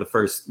struggle for the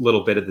first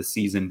little bit of the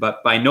season.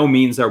 But by no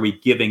means are we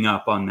giving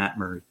up on Matt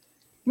Murray.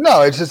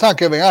 No, it's just not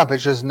giving up.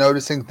 It's just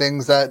noticing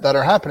things that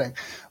are happening.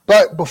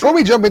 But before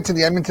we jump into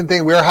the Edmonton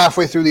thing, we're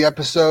halfway through the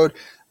episode.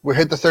 We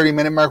hit the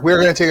 30-minute mark.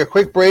 We're going to take a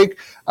quick break,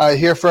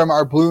 hear from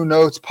our Blue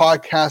Notes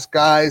podcast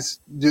guys,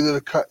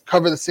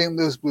 cover the St.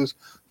 Louis Blues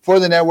for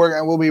the network,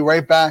 and we'll be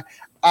right back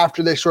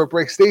after this short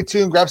break. Stay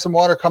tuned, grab some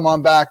water, come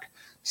on back.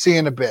 See you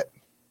in a bit.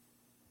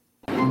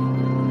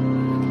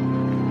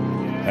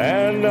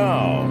 And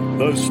now,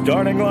 the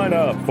starting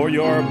lineup for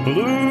your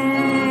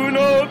Blue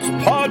Notes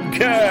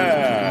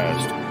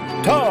podcast.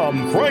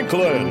 Tom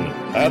Franklin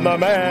and the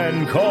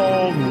man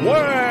called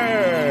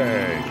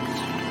Wags.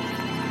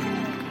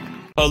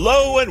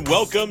 Hello and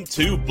welcome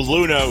to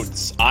Blue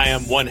Notes. I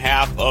am one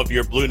half of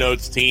your Blue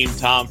Notes team,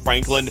 Tom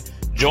Franklin,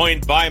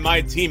 joined by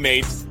my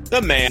teammate,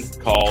 the man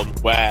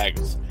called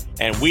Wags.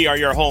 And we are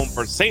your home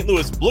for St.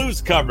 Louis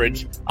Blues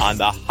coverage on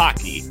the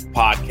Hockey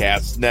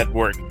Podcast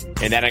Network.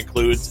 And that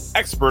includes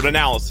expert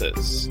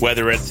analysis,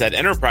 whether it's at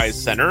Enterprise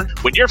Center.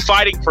 When you're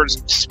fighting for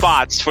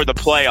spots for the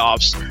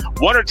playoffs,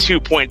 1 or 2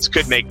 points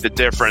could make the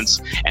difference.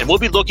 And we'll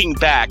be looking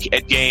back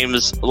at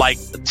games like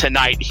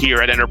tonight here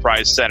at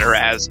Enterprise Center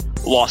as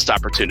lost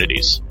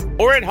opportunities.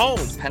 Or at home.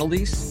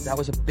 Penalties, that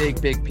was a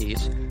big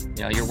piece.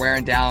 You know, you're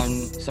wearing down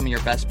some of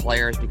your best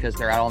players because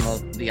they're out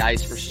on the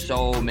ice for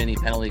so many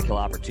penalty kill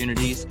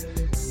opportunities.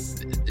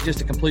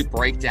 Just a complete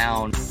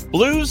breakdown.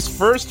 Blues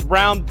first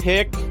round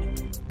pick,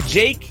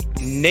 Jake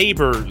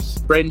Neighbors.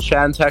 Braden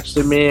Shan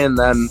texted me, and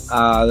then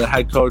the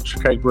head coach,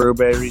 Craig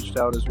Berube, reached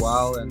out as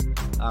well, and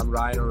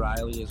Ryan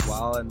O'Reilly as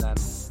well. And then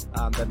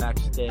the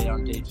next day,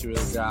 on day 2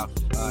 of the draft,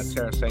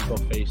 Tarasenko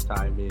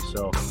FaceTimed me,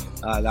 so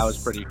that was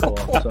pretty cool.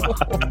 So.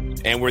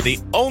 And we're the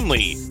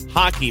only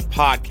hockey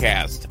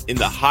podcast in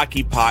the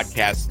Hockey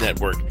Podcast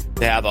Network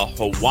to have a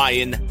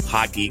Hawaiian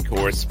hockey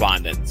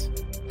correspondent.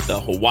 The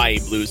Hawaii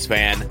Blues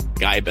fan,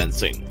 Guy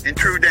Bensing. In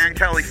true Dan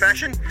Kelly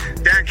fashion,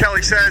 Dan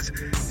Kelly says,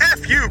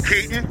 F you,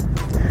 Keaton.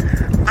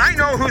 I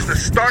know who's the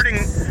starting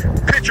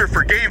pitcher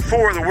for Game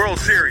 4 of the World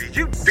Series.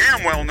 You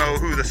damn well know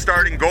who the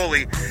starting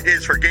goalie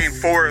is for Game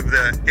 4 of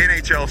the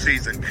NHL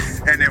season.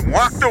 And then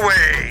walked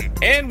away.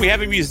 And we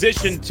have a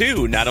musician,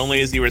 too. Not only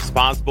is he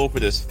responsible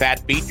for this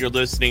fat beat you're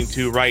listening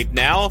to right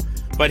now,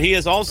 but he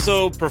has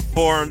also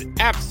performed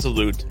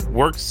absolute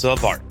works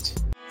of art.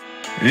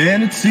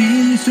 And it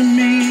seems to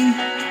me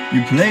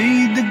you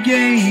played the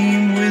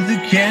game with a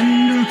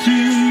candle to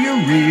your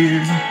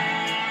rear,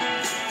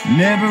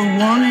 never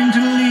wanting to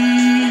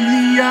leave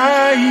the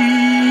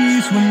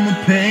ice when the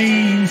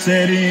pain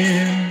set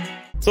in.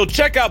 So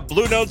check out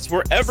Blue Notes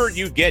wherever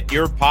you get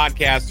your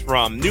podcasts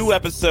from. New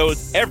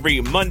episodes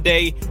every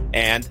Monday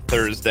and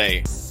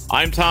Thursday.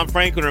 I'm Tom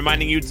Franklin,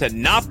 reminding you to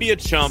not be a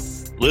chump,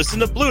 listen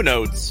to Blue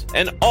Notes,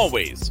 and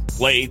always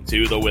play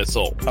to the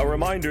whistle. A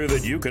reminder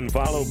that you can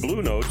follow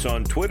Blue Notes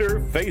on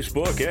Twitter,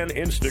 Facebook, and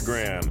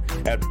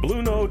Instagram at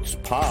Blue Notes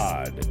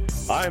Pod.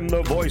 I'm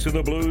the voice of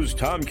the Blues,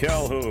 Tom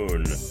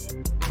Calhoun.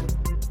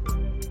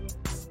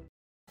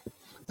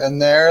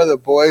 And they're the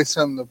boys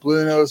from the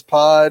Blue Nose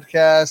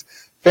Podcast.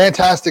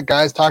 Fantastic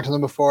guys. Talked to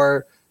them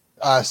before.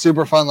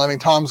 Super fun. I mean,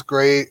 Tom's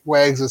great.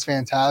 Wags is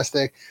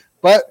fantastic.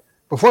 But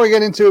before we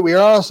get into it, we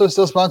are also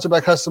still sponsored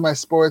by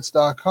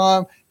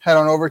CustomizedSports.com. Head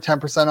on over,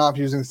 10% off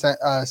using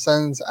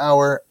Sends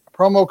Our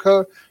promo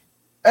code.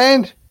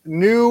 And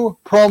new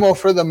promo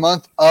for the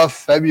month of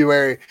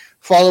February.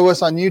 Follow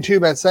us on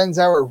YouTube at Sends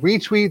Our.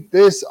 Retweet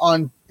this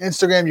on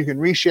Instagram. You can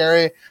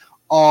reshare it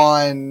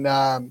on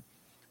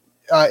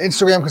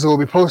Instagram because it will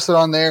be posted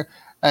on there.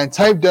 And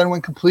type done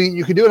when complete.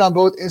 You can do it on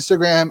both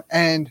Instagram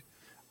and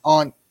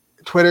on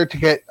Twitter to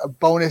get a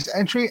bonus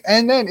entry.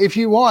 And then if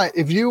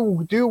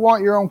you do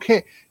want your own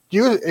kit,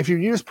 if you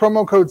use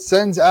promo code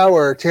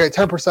SENDSHOUR to get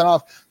 10%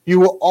 off, you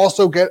will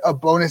also get a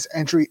bonus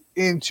entry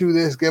into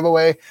this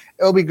giveaway.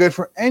 It'll be good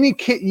for any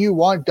kit you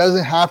want.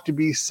 Doesn't have to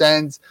be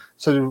Sends.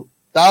 So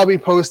that'll be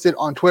posted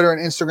on Twitter and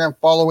Instagram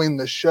following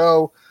the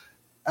show.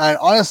 And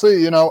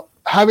honestly,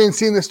 having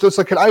seen this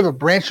Stützle kit, I have a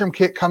Brancham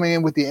kit coming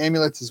in with the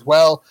amulets as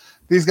well.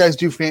 These guys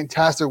do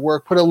fantastic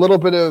work. Put a little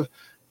bit of,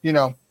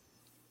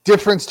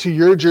 difference to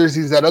your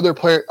jerseys that other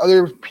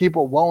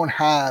people won't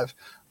have.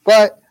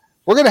 But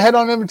we're going to head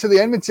on over to the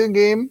Edmonton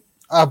game,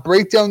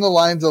 break down the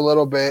lines a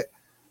little bit.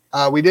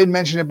 We did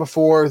mention it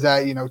before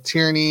that,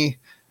 Tierney,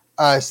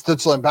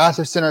 Stützle, and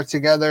Batherson are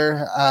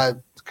together.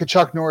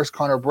 Tkachuk, Norris,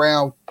 Connor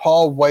Brown,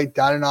 Paul, White,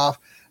 Dadonov.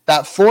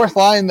 That fourth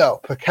line, though,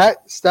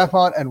 Paquette,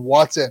 Stepan, and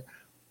Watson.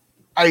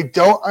 I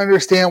don't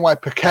understand why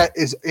Paquette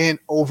is in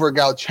over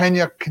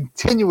Galchenyuk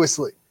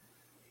continuously.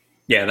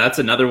 Yeah, that's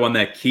another one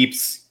that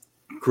keeps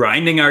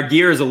grinding our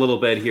gears a little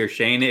bit here,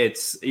 Shane.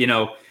 It's,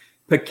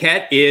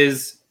 Paquette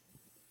is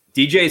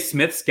DJ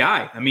Smith's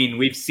guy. I mean,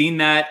 we've seen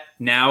that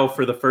now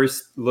for the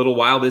first little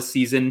while this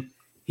season.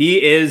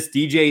 He is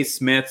DJ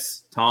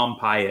Smith's Tom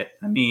Pyatt.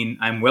 I mean,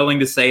 I'm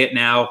willing to say it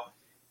now.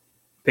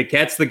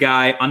 Paquette's the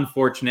guy,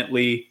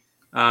 unfortunately.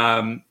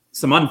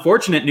 Some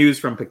unfortunate news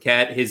from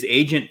Paquette, his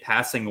agent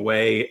passing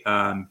away.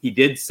 He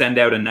did send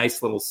out a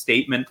nice little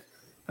statement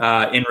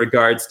in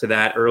regards to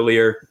that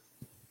earlier.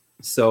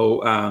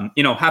 So,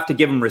 have to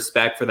give him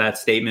respect for that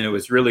statement. It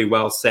was really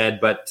well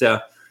said. But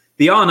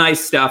the on-ice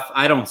stuff,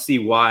 I don't see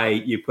why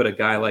you put a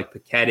guy like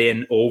Paquette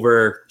in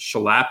over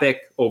Schlappick,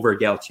 over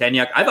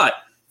Galchenyuk. I thought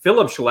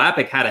Philip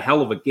Schlappick had a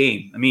hell of a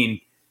game. I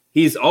mean,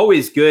 he's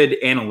always good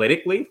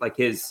analytically. Like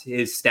his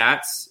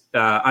stats,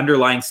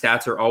 underlying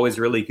stats are always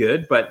really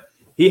good. But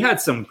he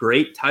had some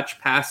great touch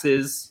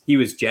passes. He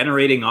was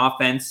generating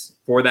offense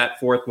for that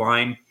fourth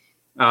line.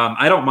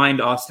 I don't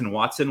mind Austin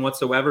Watson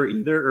whatsoever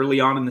either early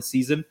on in the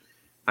season.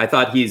 I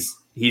thought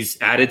he's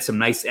added some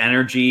nice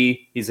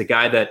energy. He's a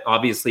guy that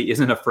obviously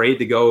isn't afraid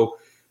to go,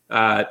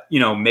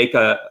 make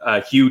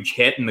a huge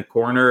hit in the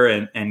corner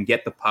and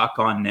get the puck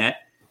on net.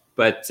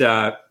 But,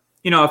 a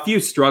few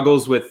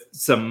struggles with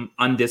some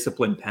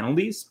undisciplined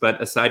penalties.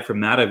 But aside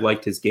from that, I've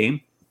liked his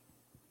game.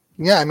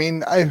 Yeah, I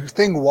mean, I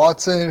think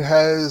Watson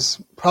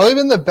has probably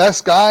been the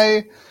best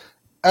guy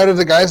out of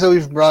the guys that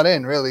we've brought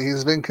in, really.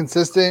 He's been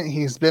consistent.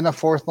 He's been a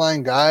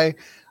fourth-line guy.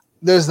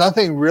 There's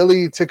nothing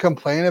really to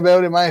complain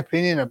about, in my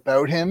opinion,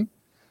 about him.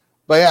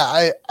 But, yeah,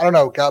 I don't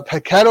know.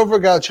 Paquette over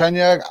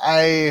Galchenyuk,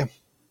 I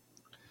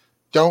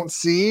don't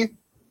see.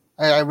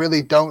 I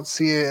really don't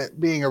see it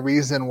being a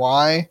reason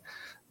why.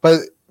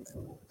 But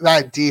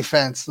that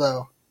defense,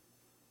 though.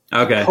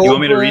 Okay. You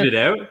want me to read it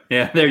out?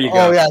 Yeah, there you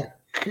go. Oh, yeah.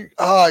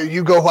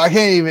 You go. I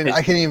can't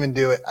even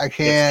do it. I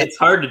can't. It's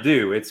hard to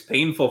do. It's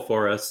painful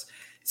for us.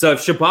 So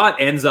if Chabot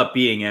ends up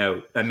being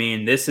out, I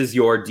mean, this is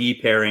your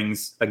D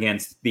pairings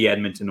against the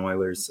Edmonton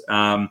Oilers.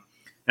 And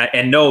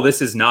no,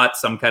 this is not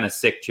some kind of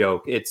sick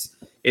joke.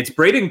 It's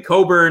Braden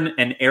Coburn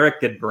and Eric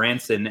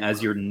Goodbranson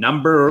as your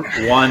number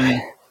one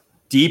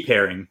D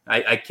pairing.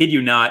 I kid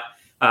you not.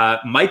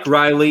 Mike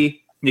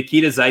Riley,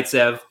 Nikita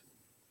Zaitsev,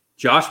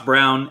 Josh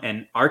Brown,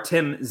 and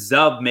Artem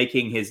Zub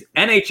making his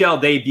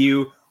NHL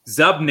debut.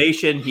 Zub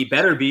Nation, he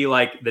better be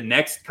like the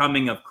next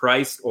coming of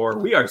Christ or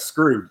we are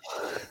screwed.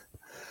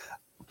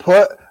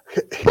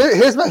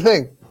 Here's my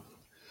thing.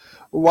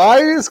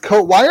 Why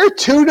are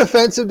two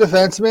defensive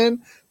defensemen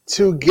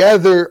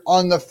together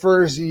on the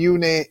first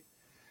unit?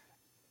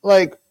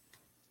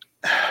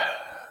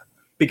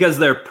 Because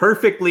they're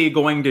perfectly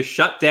going to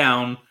shut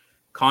down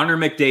Connor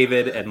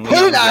McDavid and put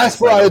an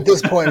ass out at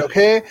this point,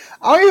 okay?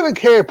 I don't even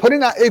care.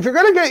 If you're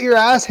gonna get your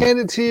ass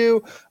handed to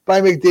you by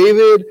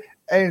McDavid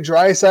and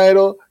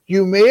Draisaitl,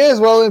 you may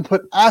as well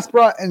put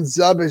Asprot and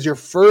Zub as your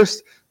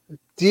first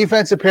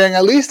defensive pairing.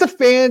 At least the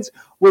fans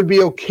would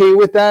be okay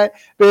with that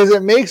because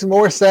it makes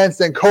more sense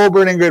than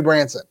Coburn and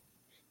Goodbranson.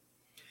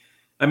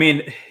 I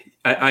mean,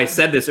 I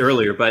said this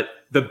earlier, but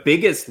the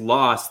biggest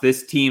loss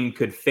this team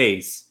could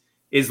face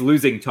is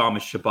losing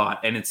Thomas Chabot,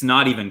 and it's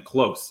not even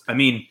close. I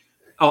mean,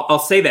 I'll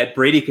say that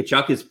Brady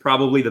Tkachuk is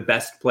probably the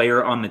best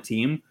player on the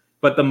team,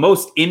 but the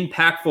most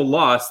impactful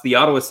loss the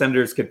Ottawa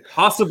Senators could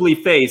possibly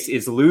face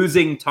is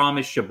losing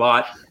Thomas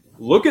Chabot.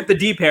 Look at the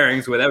D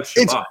pairings without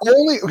Chabot.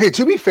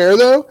 To be fair,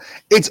 though,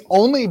 it's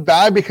only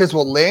bad because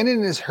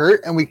Landon is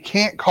hurt and we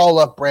can't call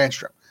up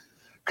Brandstrom.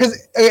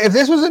 Because if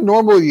this was a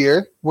normal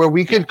year where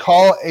we could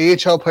call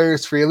AHL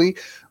players freely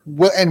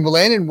and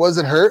Landon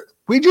wasn't hurt,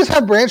 we just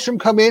have Brandstrom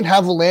come in,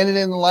 have Landon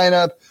in the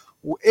lineup.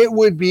 It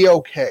would be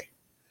okay.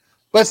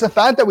 But it's the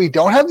fact that we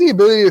don't have the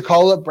ability to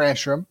call up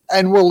Brandstrom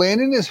and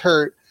Landon is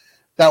hurt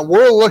that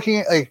we're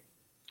looking at,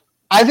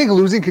 I think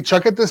losing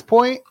Tkachuk at this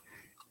point,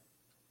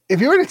 if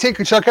you were to take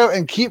Tkachuk out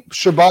and keep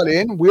Chabot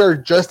in, we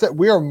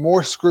are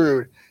more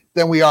screwed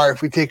than we are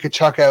if we take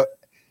Tkachuk out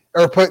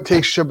or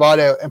take Chabot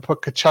out and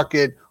put Tkachuk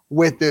in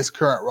with this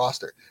current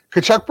roster.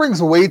 Tkachuk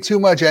brings way too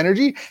much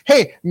energy.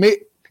 Hey,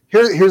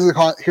 here's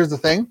the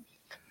thing.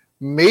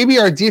 Maybe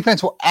our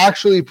defense will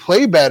actually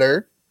play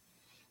better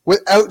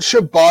without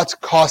Chabot's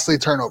costly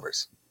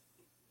turnovers.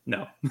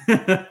 No,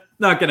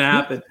 not going to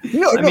happen.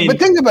 No, but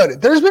think about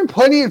it. There's been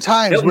plenty of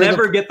times they'll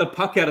never get the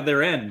puck out of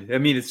their end. I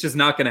mean, it's just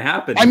not going to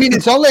happen. I mean,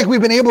 it's not like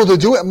we've been able to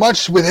do it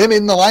much with him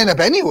in the lineup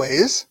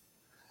anyways.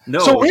 No,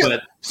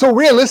 so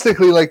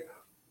realistically,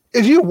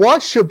 if you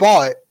watch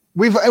Chabot,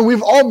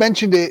 we've all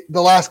mentioned it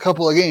the last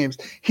couple of games.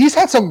 He's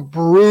had some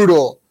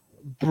brutal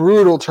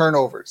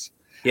turnovers.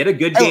 He had a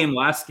good game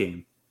last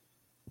game.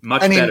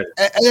 Much better.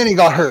 And then he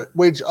got hurt,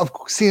 which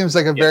seems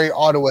like a very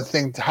Ottawa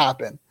thing to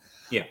happen.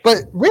 Yeah.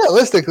 But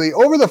realistically,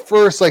 over the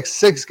first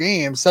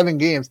 7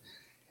 games,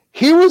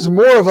 he was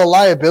more of a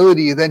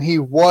liability than he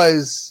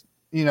was,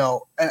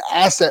 an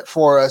asset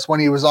for us when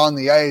he was on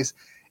the ice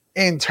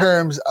in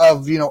terms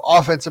of,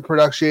 offensive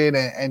production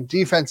and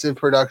defensive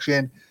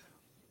production.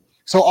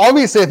 So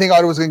obviously I think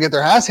Ottawa's going to get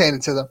their ass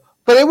handed to them.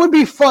 But it would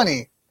be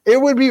funny.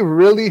 It would be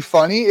really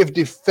funny if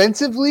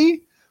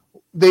defensively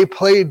they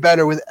played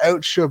better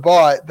without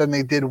Chabot than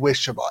they did with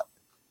Chabot.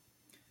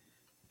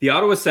 The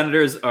Ottawa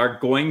Senators are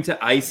going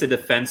to ice a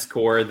defense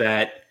core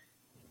that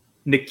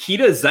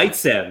Nikita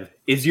Zaitsev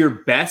is your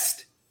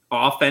best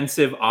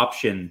offensive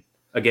option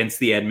against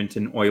the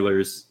Edmonton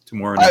Oilers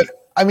tomorrow night.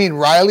 I mean,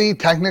 Riley,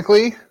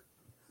 technically.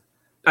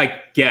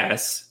 I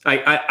guess.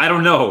 I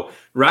don't know.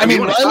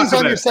 Riley's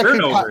on your second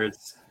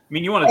turnovers.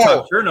 You want to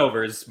talk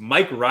turnovers.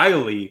 Mike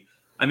Riley,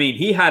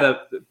 he had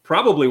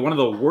probably one of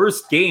the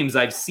worst games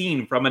I've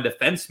seen from a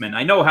defenseman.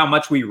 I know how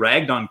much we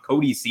ragged on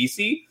Cody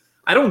Ceci.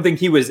 I don't think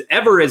he was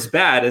ever as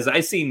bad as I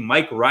seen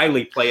Mike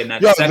Riley play in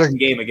that second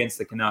game against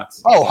the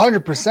Canucks. Oh,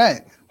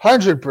 100%.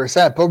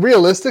 100%. But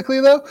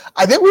realistically, though,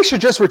 I think we should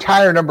just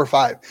retire number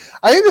 5.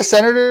 I think the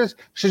Senators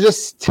should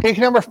just take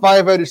number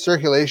 5 out of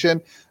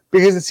circulation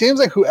because it seems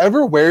like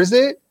whoever wears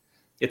it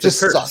It's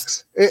just a curse.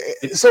 sucks.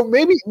 So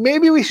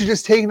maybe we should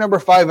just take number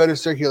 5 out of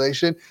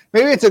circulation.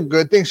 Maybe it's a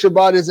good thing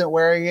Chabot isn't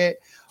wearing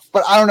it,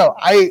 but I don't know.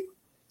 I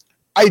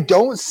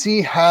don't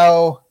see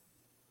how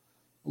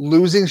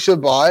losing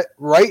Chabot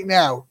right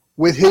now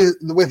with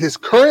his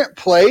current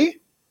play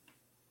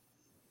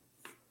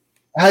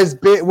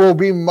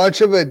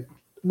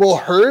will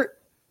hurt,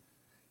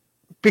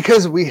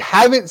 because we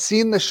haven't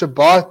seen the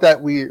Chabot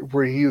that we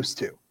were used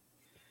to.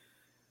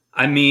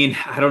 I mean,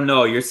 I don't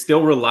know. You're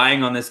still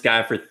relying on this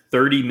guy for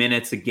 30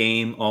 minutes a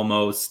game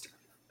almost.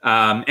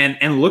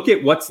 And look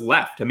at what's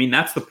left. I mean,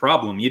 that's the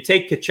problem. You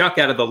take Tkachuk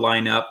out of the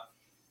lineup,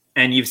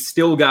 and you've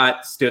still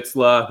got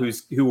Stützle,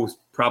 who's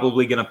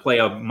probably going to play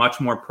a much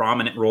more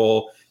prominent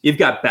role. You've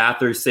got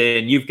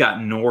Batherson, you've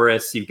got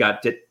Norris, you've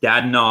got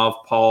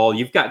Dadonov, Paul.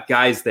 You've got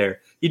guys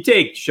there. You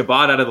take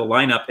Chabot out of the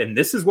lineup, and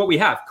this is what we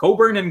have.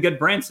 Coburn and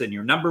Goodbranson,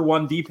 your number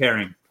 1 D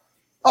pairing.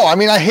 Oh, I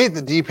mean, I hate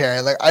the D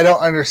pairing. Like, I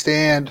don't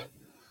understand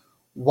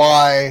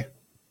why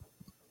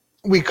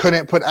we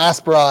couldn't put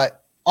Asparot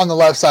on the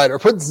left side or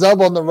put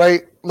Zub on the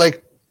right.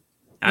 Like,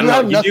 I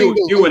don't know. You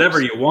do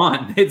whatever you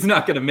want. It's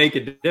not going to make a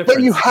difference.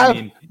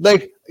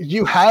 But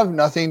you have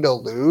nothing to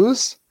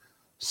lose.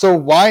 So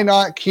why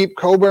not keep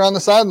Coburn on the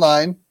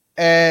sideline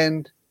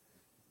and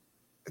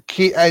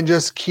put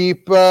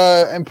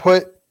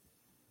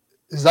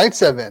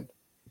Zaitsev in,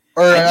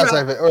 or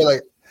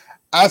like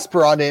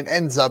Asparot in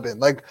and Zub in?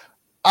 Like,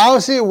 I don't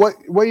see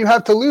what you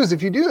have to lose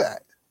if you do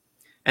that.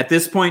 At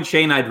this point,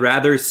 Shane, I'd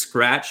rather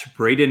scratch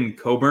Braden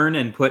Coburn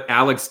and put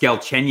Alex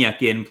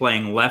Galchenyuk in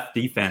playing left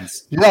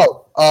defense.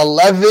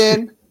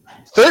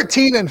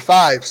 13 and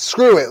 5.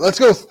 Screw it. Let's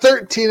go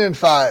 13 and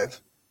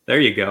 5.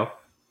 There you go.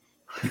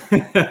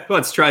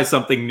 Let's try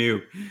something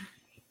new.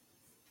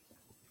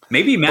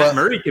 Maybe Matt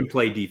Murray can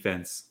play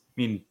defense. I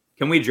mean,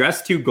 can we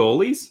dress 2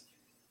 goalies?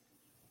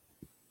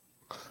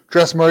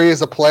 Dress Murray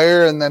as a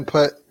player and then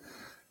put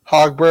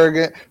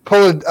Hogberg in.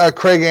 Pull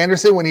Craig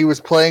Anderson when he was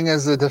playing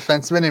as a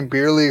defenseman in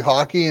beer league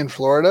hockey in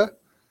Florida.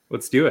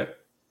 Let's do it.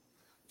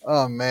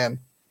 Oh, man.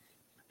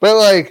 But,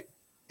 like,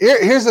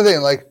 here's the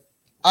thing. Like,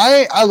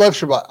 I love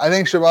Chabot. I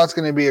think Chabot's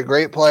going to be a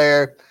great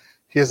player.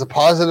 He has a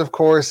positive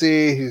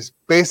Corsi. He's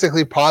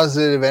basically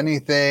positive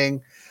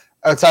anything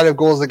outside of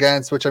goals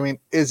against, which, I mean,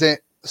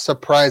 isn't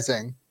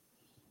surprising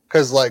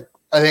because, like,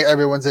 I think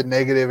everyone's at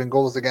negative in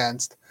goals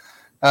against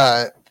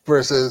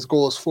versus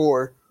goals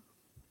for.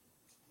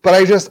 But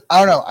I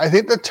don't know. I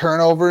think the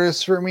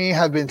turnovers for me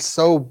have been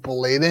so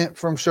blatant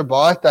from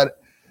Chabot that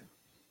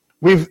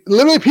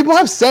people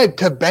have said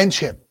to bench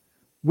him.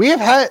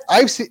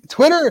 I've seen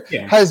Twitter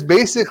has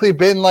basically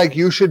been like,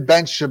 you should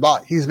bench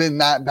Chabot. He's been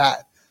that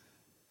bad.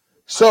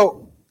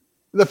 So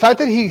the fact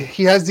that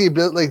he has the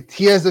ability, like,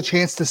 he has the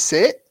chance to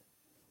sit,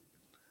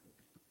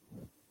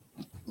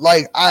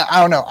 like,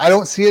 I don't know. I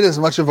don't see it as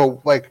much of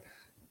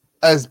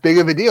as big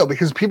of a deal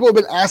because people have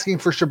been asking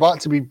for Chabot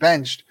to be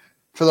benched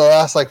for the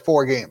last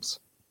 4 games.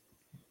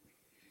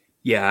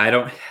 Yeah,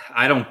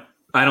 I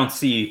don't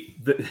see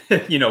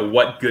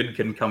what good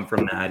can come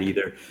from that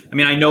either. I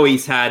mean, I know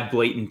he's had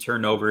blatant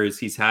turnovers.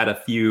 He's had a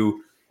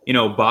few,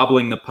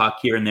 bobbling the puck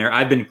here and there.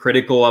 I've been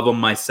critical of him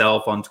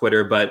myself on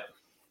Twitter, but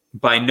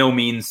by no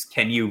means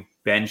can you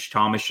bench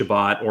Thomas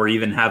Chabot or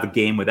even have a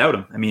game without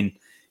him. I mean,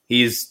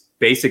 he's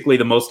basically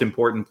the most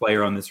important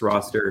player on this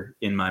roster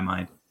in my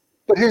mind.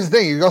 But here's the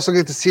thing. You also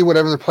get to see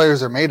whatever the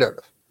players are made out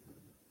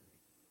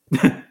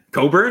of.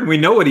 Coburn, we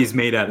know what he's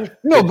made out of.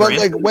 No, but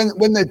when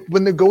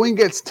the going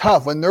gets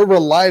tough, when they're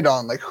relied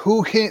on,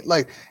 who can't,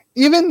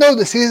 even though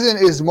the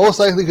season is most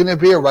likely going to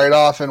be a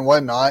write-off and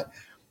whatnot,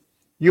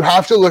 you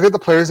have to look at the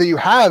players that you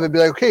have and be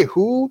like, okay,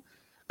 who?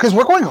 Because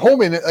we're going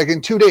home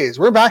in 2 days.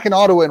 We're back in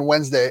Ottawa on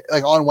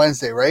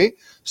Wednesday, right?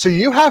 So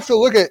you have to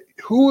look at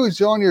who is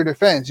on your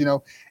defense.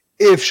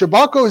 If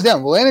Chabot goes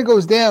down, Wolanin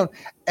goes down,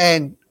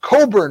 and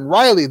Coburn,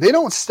 Riley, they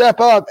don't step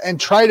up and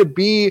try to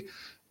be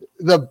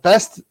the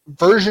best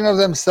version of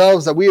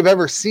themselves that we have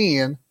ever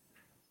seen,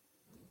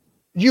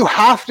 you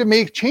have to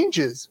make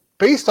changes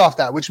based off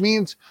that, which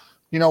means,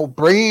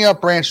 bringing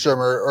up Brandstrom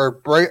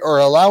or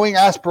allowing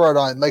Asparot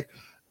on.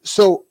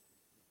 So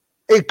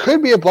it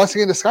could be a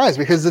blessing in disguise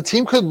because the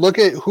team could look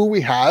at who we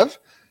have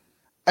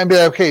and be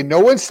like, okay, no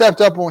one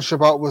stepped up when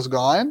Chabot was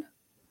gone.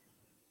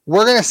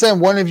 We're going to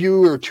send one of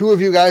you or 2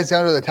 of you guys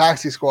down to the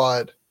taxi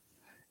squad,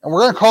 and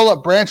we're going to call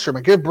up Brandstrom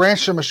and give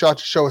Brandstrom a shot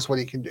to show us what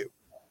he can do.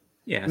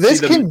 Yeah, this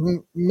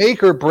can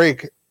make or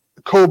break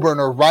Coburn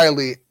or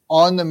Riley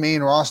on the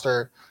main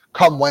roster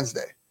come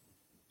Wednesday.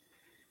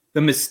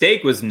 The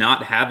mistake was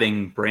not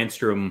having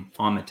Brandstrom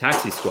on the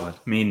taxi squad.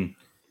 I mean,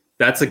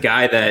 that's a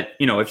guy that,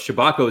 if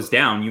Chabot goes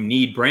down, you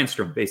need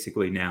Brandstrom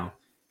basically now.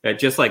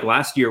 Just like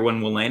last year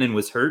when Wolanin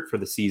was hurt for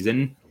the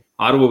season,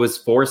 Ottawa was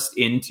forced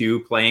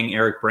into playing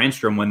Eric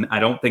Brandstrom when I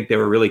don't think they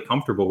were really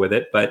comfortable with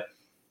it. But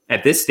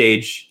at this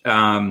stage,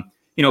 Pierre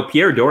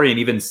Dorion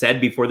even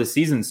said before the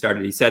season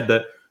started, he said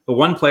that the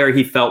one player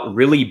he felt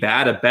really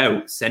bad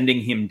about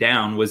sending him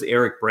down was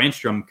Eric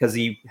Brandstrom because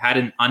he had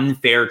an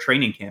unfair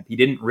training camp. He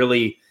didn't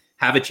really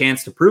have a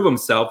chance to prove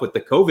himself with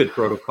the COVID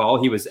protocol.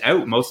 He was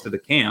out most of the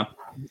camp.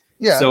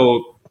 Yeah.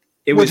 So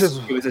it was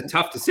a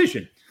tough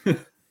decision. Yeah,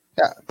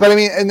 but I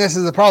mean, and this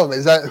is the problem,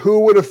 is that who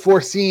would have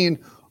foreseen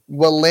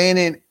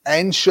Wolanin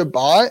and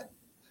Shabbat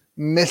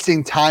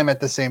missing time at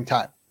the same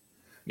time?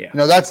 Yeah.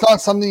 That's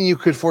not something you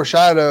could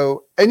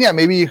foreshadow. And yeah,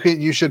 maybe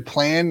you should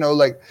plan,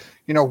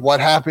 what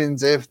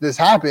happens if this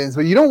happens,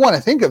 but you don't want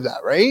to think of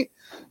that, right?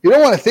 You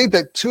don't want to think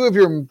that two of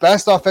your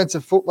best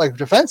offensive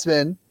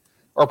defensemen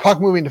or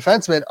puck moving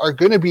defensemen are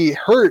going to be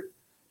hurt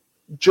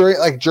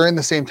during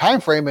the same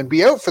time frame and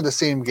be out for the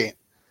same game.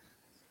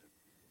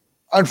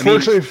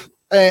 Unfortunately,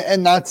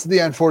 and that's the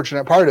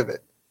unfortunate part of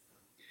it.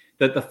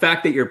 That the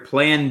fact that your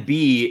plan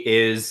B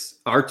is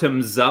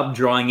Artem Zub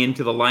drawing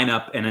into the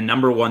lineup and a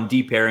number one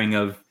D pairing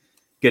of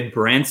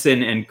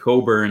Goodbranson and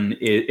Coburn,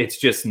 it's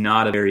just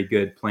not a very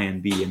good plan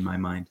B in my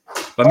mind.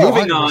 But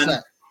moving 100%.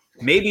 On,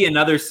 maybe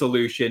another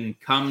solution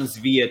comes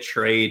via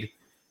trade.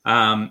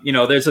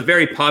 There's a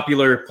very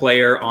popular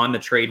player on the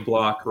trade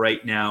block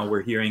right now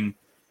we're hearing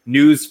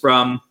news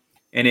from,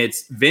 and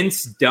it's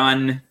Vince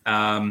Dunn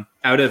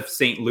out of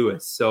St.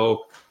 Louis.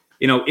 So,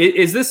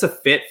 is this a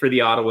fit for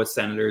the Ottawa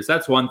Senators?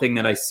 That's one thing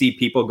that I see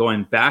people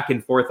going back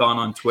and forth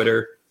on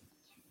Twitter.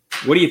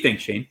 What do you think,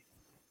 Shane?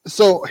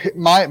 So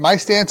my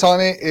stance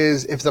on it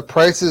is, if the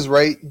price is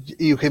right,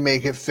 you can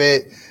make it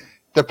fit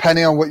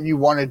depending on what you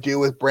want to do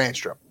with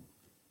Brandstrom.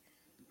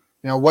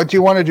 What do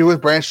you want to do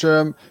with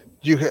Brandstrom?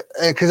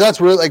 Because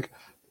that's really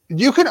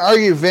you can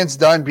argue Vince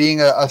Dunn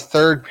being a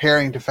third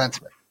pairing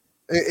defenseman.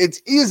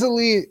 It's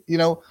easily,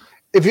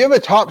 if you have a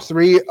top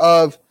three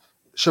of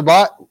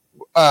Shabbat,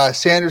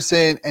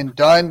 Sanderson, and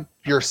Dunn,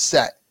 you're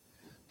set.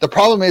 The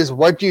problem is,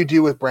 what do you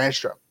do with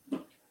Brandstrom?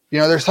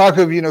 There's talk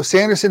of,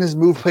 Sanderson has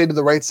play to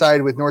the right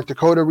side with North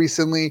Dakota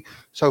recently,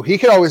 so he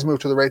can always move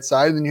to the right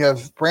side, and then you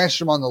have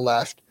Brandstrom on the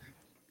left.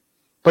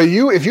 But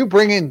if you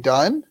bring in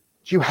Dunn,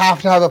 you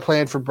have to have a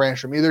plan for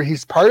Brandstrom. Either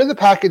he's part of the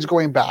package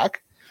going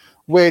back,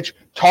 which,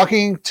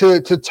 talking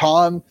to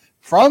Tom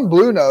from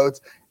Blue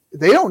Notes,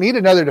 they don't need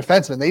another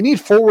defenseman. They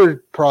need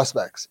forward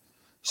prospects.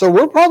 So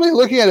we're probably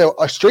looking at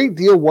a straight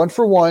deal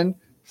 1-for-1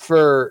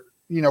 for,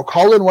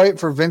 Colin White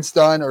for Vince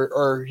Dunn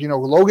or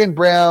Logan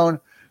Brown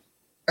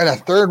and a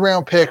third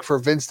round pick for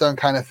Vince Dunn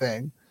kind of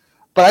thing.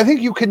 But I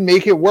think you can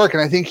make it work.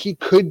 And I think he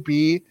could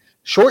be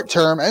short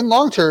term and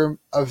long term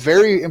a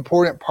very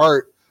important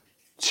part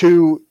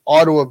to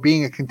Ottawa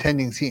being a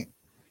contending team.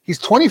 He's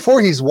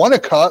 24. He's won a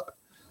cup.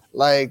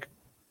 Yeah.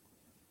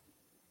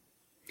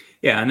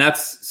 And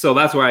that's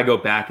where I go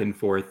back and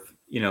forth,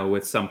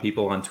 with some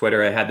people on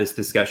Twitter. I had this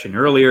discussion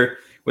earlier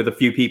with a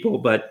few people,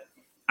 but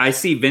I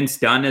see Vince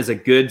Dunn as a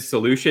good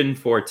solution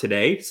for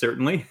today,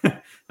 certainly.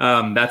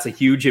 That's a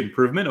huge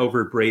improvement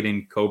over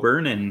Braden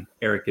Coburn and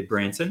Eric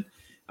Goodbranson.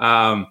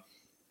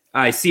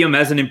 I see him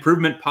as an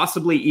improvement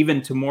possibly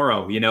even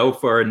tomorrow,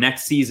 for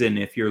next season.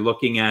 If you're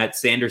looking at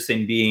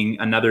Sanderson being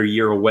another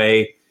year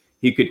away,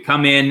 he could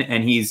come in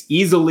and he's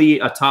easily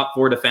a top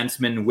four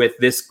defenseman with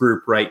this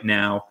group right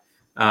now.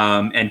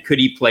 And could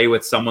he play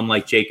with someone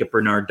like Jacob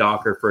Bernard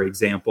Docker, for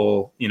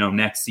example,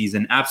 next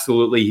season?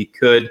 Absolutely, he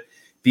could.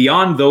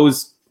 Beyond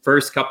those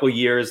first couple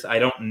years, I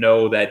don't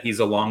know that he's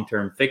a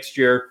long-term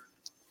fixture.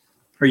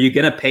 Are you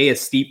going to pay a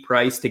steep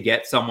price to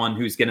get someone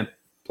who's going to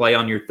play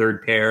on your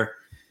third pair?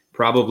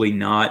 Probably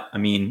not. I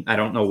mean, I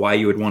don't know why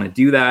you would want to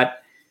do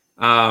that.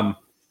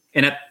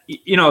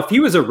 If he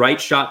was a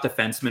right shot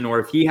defenseman, or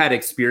if he had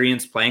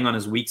experience playing on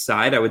his weak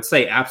side, I would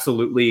say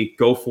absolutely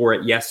go for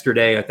it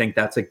yesterday. I think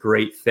that's a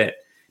great fit.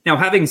 Now,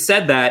 having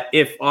said that,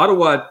 if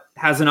Ottawa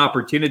has an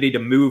opportunity to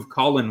move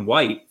Colin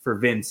White for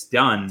Vince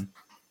Dunn,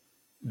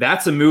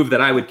 that's a move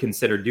that I would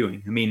consider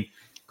doing. I mean,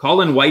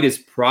 Colin White is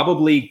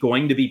probably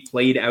going to be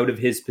played out of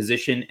his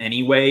position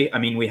anyway. I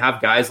mean, we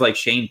have guys like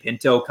Shane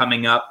Pinto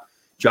coming up.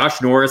 Josh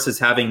Norris is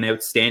having an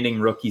outstanding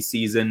rookie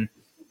season.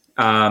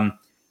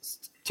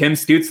 Tim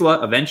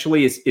Stützle,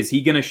 eventually, is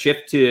he going to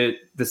shift to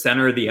the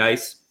center of the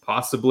ice?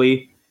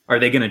 Possibly. Are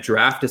they going to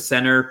draft a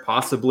center?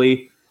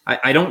 Possibly.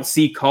 I don't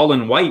see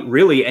Colin White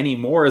really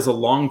anymore as a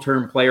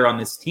long-term player on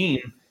this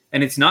team.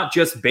 And it's not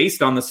just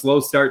based on the slow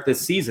start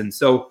this season.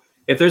 So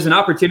if there's an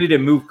opportunity to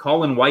move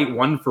Colin White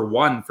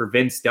 1-for-1 for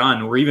Vince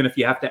Dunn, or even if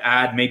you have to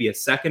add maybe a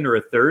second or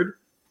a third,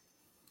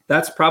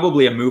 that's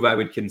probably a move I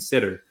would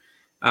consider.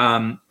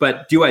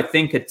 But do I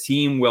think a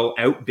team will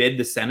outbid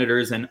the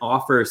Senators and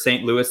offer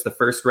St. Louis the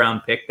first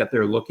round pick that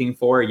they're looking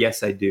for?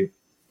 Yes, I do.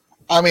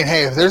 I mean,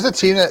 hey, if there's a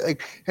team that,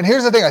 and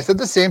here's the thing, I said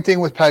the same thing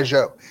with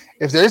Pajot.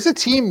 If there's a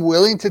team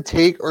willing to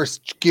take or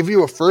give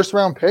you a first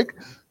round pick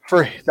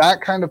for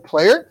that kind of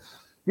player,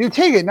 you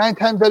take it 9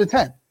 times out of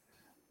 10.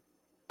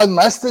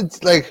 Unless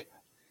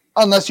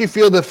you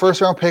feel the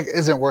first round pick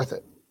isn't worth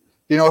it.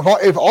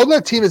 If all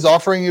that team is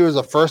offering you is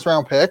a first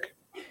round pick,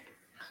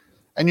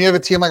 and you have a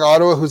team like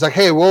Ottawa who's like,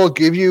 hey, we'll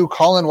give you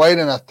Colin White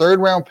and a third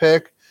round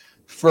pick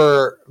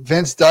for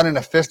Vince Dunn and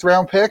a fifth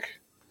round pick,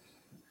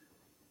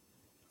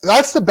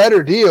 that's the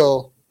better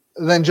deal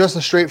than just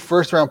a straight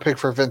first round pick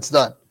for Vince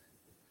Dunn.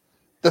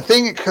 The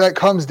thing that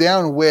comes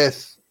down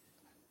with,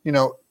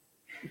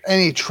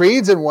 any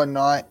trades and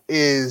whatnot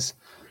is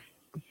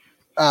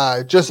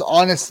just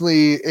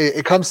honestly,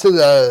 it comes to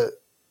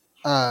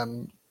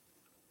the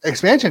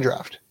expansion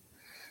draft.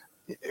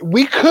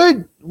 We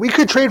could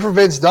trade for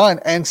Vince Dunn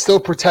and still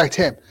protect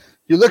him.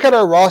 You look at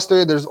our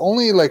roster, there's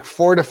only like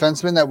 4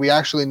 defensemen that we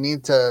actually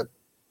need to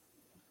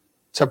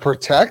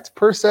protect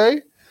per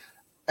se.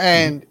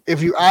 And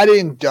if you add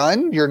in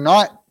Dunn, you're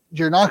not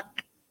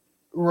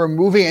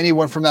removing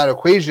anyone from that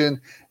equation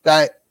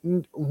that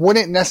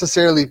wouldn't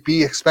necessarily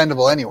be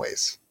expendable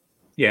anyways.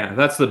 Yeah,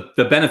 that's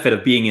the benefit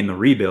of being in the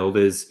rebuild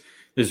is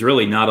there's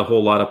really not a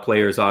whole lot of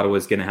players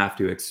Ottawa's going to have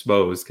to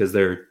expose because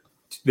they're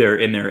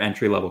in their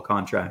entry-level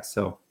contracts.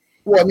 So,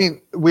 well, I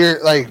mean, we're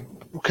like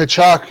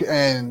Tkachuk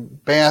and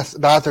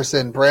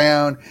Batherson,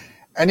 Brown,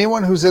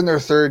 anyone who's in their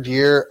 3rd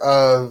year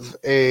of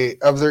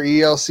their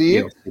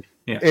ELC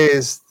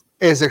is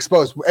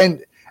exposed.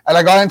 And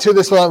I got into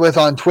this one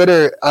on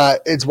Twitter.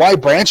 It's why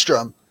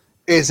Brandstrom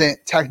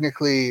isn't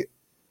technically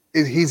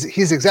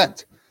he's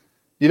exempt.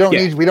 We don't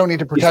need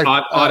to protect.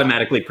 He's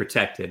automatically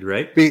protected,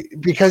 right?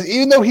 Because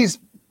even though he's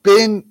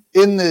been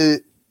in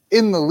the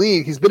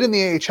league, he's been in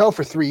the AHL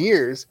for 3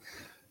 years.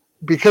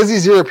 Because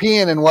he's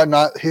European and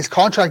whatnot, his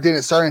contract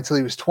didn't start until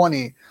he was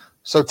 20.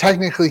 So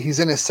technically, he's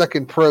in his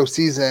 2nd pro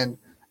season,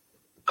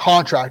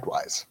 contract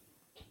wise.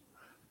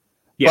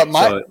 Yeah. But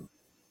sorry.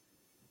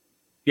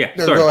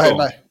 Go ahead,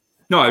 Mike.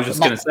 No, I was just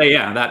going to say,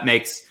 that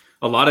makes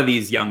a lot of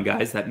these young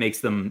guys, that makes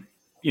them,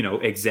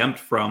 exempt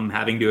from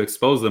having to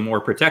expose them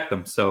or protect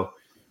them. So,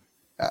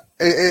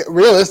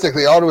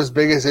 realistically, Ottawa's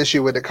biggest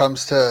issue when it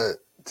comes to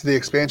the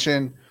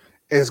expansion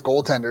is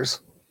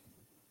goaltenders.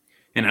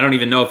 And I don't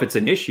even know if it's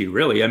an issue,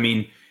 really. I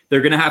mean,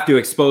 they're going to have to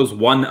expose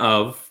one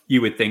of,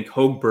 you would think,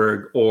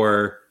 Högberg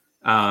or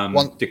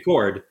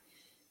Decord.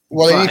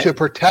 Well, they need to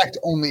protect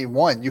only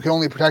one. You can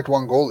only protect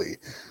one goalie.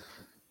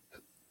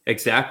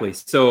 Exactly.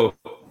 So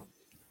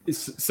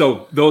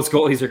those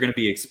goalies are going to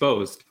be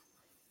exposed.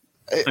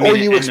 They're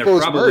probably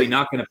Murray.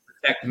 Not going to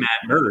protect Matt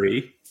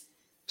Murray.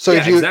 So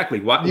exactly.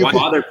 Why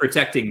bother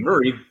protecting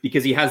Murray?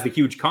 Because he has the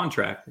huge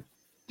contract.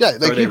 Yeah, are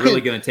they really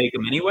going to take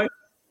him anyway?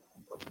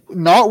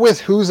 Not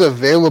with who's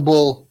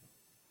available.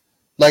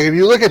 Like if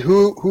you look at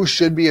who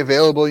should be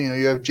available,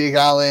 you have Jake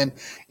Allen,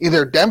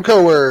 either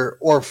Demko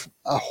or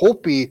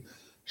Holtby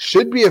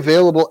should be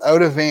available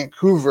out of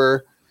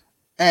Vancouver,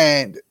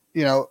 and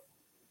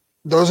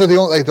those are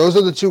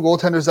the 2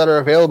 goaltenders that are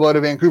available out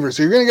of Vancouver.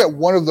 So you're going to get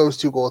one of those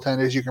 2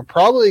 goaltenders. You can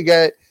probably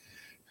get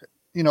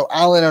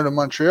Allen out of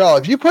Montreal.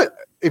 If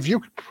you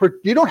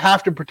don't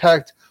have to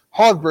protect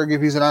Högberg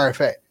if he's an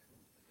RFA.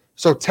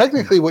 So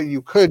technically, what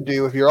you could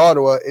do if you're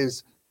Ottawa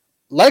is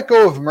let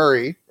go of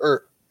Murray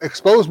or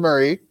expose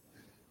Murray,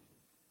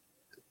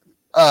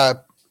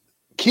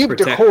 keep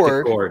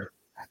Decord,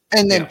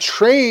 and then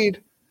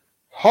trade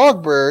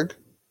Högberg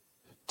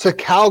to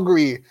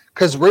Calgary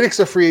because Riddick's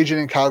a free agent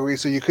in Calgary,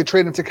 so you could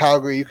trade him to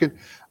Calgary. You could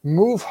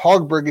move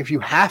Högberg if you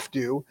have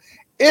to,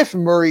 if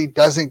Murray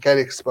doesn't get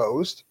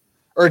exposed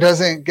or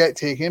doesn't get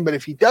taken. But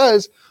if he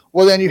does,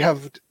 well, then you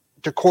have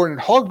Decord and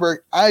Högberg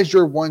as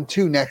your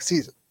 1-2 next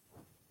season.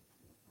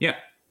 Yeah,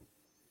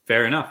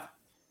 fair enough.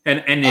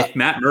 And if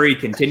Matt Murray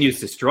continues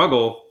to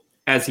struggle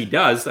as he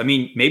does, I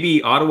mean,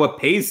 maybe Ottawa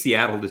pays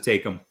Seattle to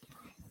take him.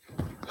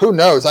 Who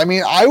knows? I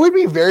mean, I would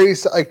be there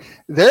is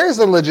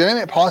a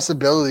legitimate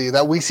possibility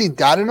that we see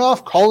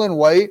Dadonov, Colin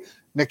White,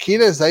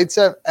 Nikita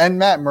Zaitsev, and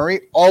Matt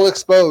Murray all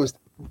exposed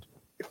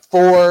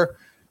for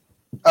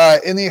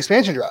in the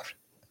expansion draft.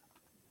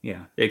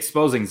 Yeah,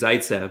 exposing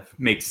Zaitsev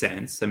makes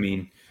sense. I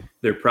mean,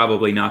 they're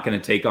probably not going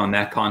to take on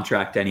that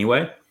contract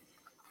anyway.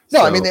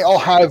 No, I mean, they all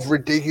have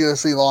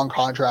ridiculously long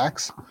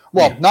contracts.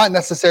 Well, not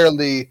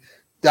necessarily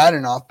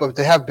Dadonov, but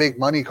they have big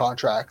money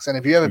contracts. And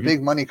if you have a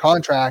big money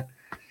contract,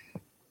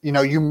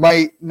 you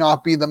might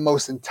not be the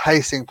most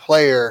enticing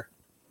player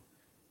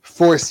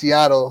for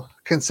Seattle,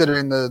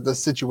 considering the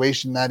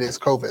situation that is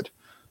COVID.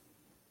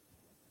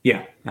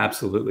 Yeah,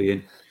 absolutely.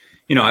 And,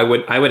 I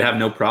would have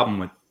no problem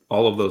with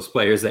all of those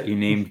players that you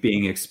named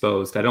being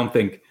exposed. I don't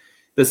think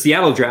the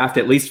Seattle draft,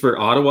 at least for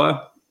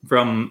Ottawa,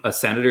 from a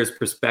Senators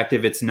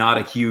perspective, it's not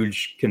a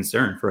huge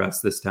concern for us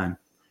this time.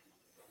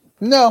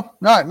 No,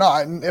 not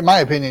in my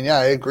opinion. Yeah,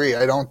 I agree.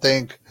 I don't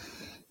think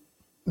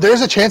there's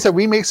a chance that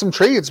we make some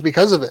trades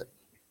because of it.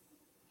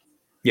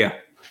 Yeah.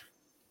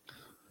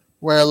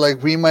 Where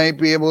we might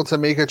be able to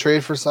make a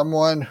trade for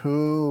someone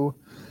who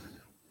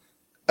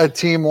a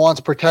team wants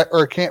protect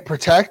or can't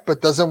protect,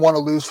 but doesn't want to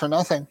lose for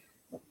nothing.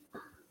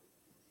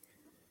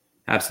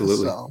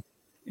 Absolutely.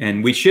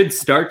 And we should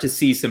start to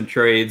see some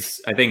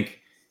trades, I think,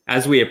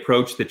 as we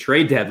approach the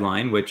trade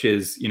deadline, which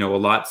is, a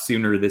lot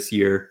sooner this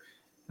year.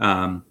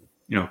 I'm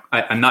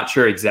not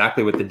sure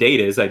exactly what the date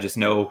is. I just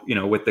know,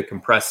 with the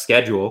compressed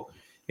schedule,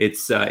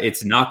 it's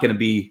not going to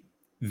be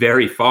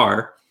very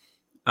far.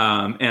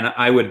 And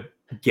I would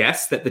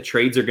guess that the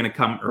trades are going to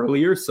come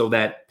earlier so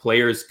that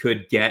players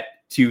could get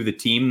to the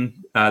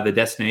team, the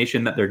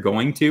destination that they're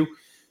going to.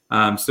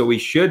 So we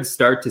should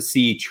start to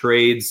see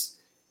trades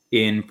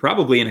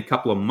probably in a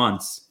couple of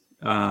months.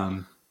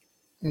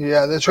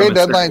 Yeah, the trade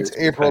deadline's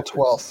April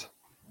 12th.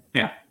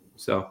 Yeah.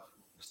 So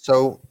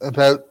So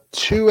about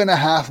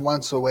 2.5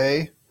 months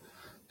away.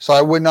 So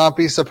I would not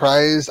be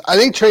surprised. I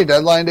think trade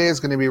deadline day is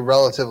going to be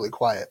relatively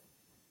quiet.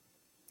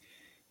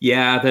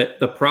 Yeah,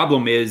 the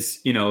problem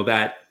is,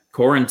 that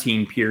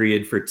quarantine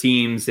period for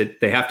teams that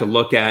they have to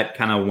look at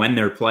kind of when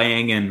they're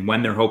playing and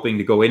when they're hoping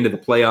to go into the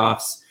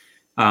playoffs.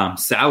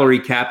 Salary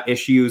cap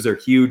issues are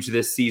huge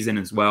this season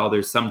as well.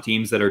 There's some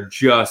teams that are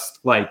just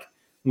like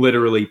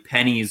literally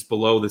pennies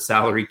below the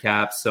salary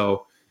cap.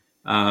 So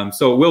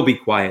it will be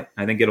quiet.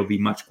 I think it'll be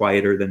much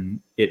quieter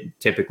than it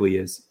typically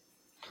is.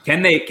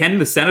 Can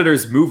the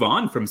Senators move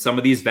on from some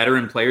of these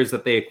veteran players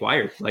that they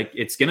acquired? Like,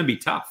 it's going to be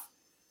tough.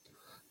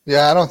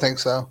 Yeah, I don't think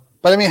so.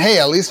 But I mean, hey,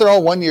 at least they're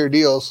all 1-year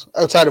deals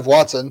outside of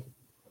Watson.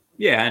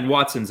 Yeah, and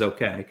Watson's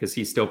okay because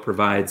he still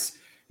provides,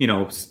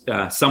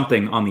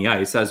 something on the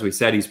ice. As we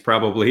said, he's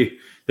probably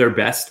their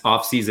best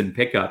offseason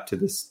pickup to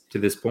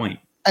this point.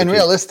 And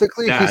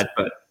realistically,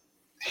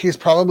 he's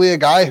probably a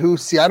guy who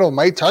Seattle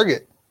might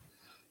target.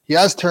 He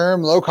has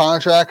term, low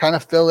contract, kind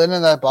of fill in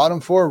that bottom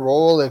 4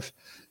 role. If,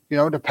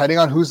 depending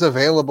on who's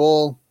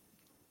available,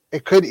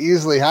 it could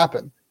easily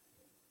happen.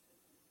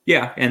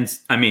 Yeah, and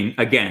I mean,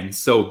 again,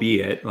 so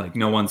be it. Like,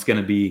 no one's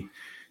going to be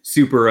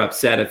super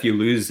upset if you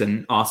lose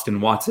an Austin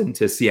Watson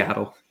to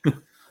Seattle.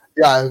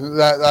 Yeah,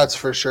 that's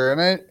for sure.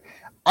 And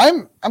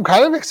I'm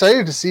kind of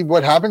excited to see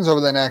what happens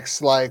over the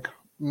next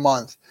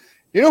month.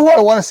 You know who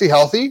I want to see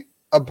healthy?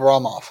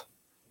 Abramov.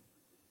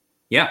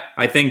 Yeah,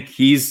 I think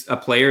he's a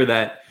player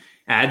that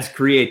adds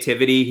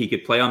creativity. He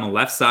could play on the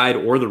left side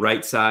or the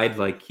right side.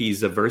 Like,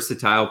 he's a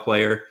versatile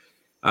player.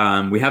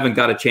 We haven't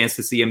got a chance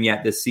to see him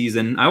yet this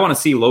season. I want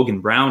to see Logan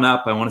Brown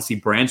up. I want to see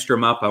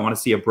Brandstrom up. I want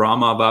to see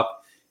Abramov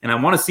up. And I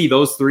want to see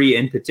those 3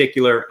 in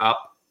particular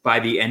up by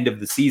the end of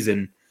the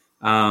season.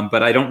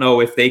 But I don't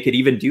know if they could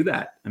even do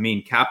that. I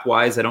mean,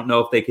 cap-wise, I don't know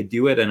if they could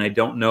do it. And I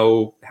don't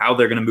know how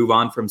they're going to move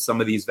on from some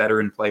of these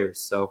veteran players.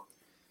 So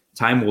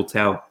time will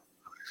tell.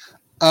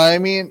 I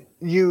mean,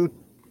 you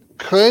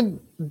could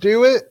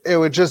do it. It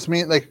would just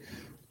mean,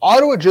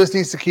 Ottawa just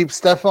needs to keep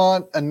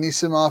Stefan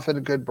Anisimov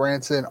and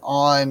Goodbranson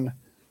on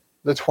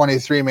the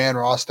 23-man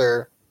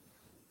roster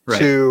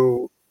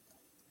to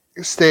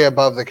stay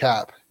above the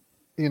cap.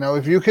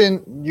 If you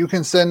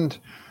can send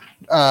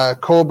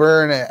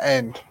Colburn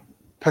and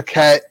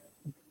Paquette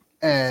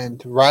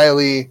and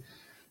Riley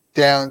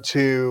down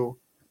to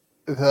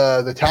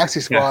the taxi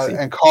squad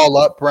and call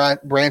up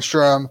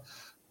Brandstrom,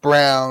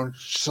 Brown,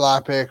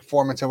 Schlappick,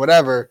 Formanton,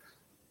 whatever,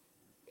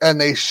 and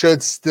they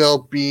should still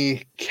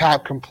be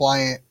cap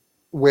compliant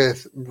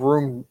with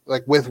room,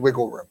 with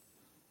wiggle room.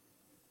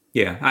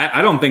 Yeah,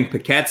 I don't think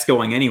Paquette's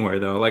going anywhere,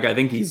 though. I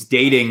think he's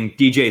dating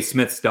DJ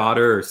Smith's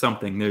daughter or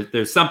something.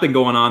 There's something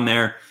going on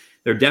there.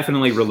 They're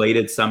definitely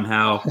related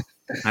somehow.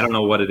 I don't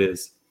know what it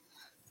is.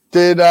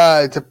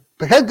 Paquette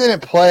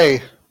didn't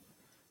play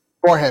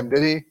for him,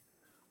 did he?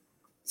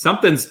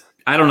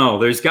 I don't know.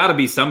 There's got to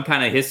be some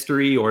kind of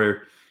history,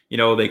 or,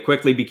 they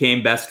quickly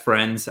became best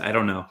friends. I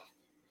don't know.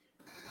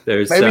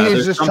 There's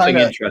something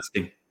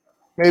interesting.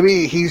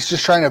 Maybe he's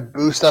just trying to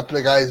boost up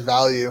the guy's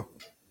value.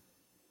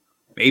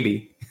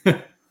 Maybe.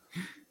 I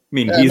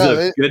mean, he's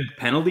a good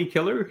penalty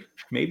killer.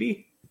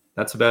 Maybe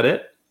that's about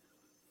it.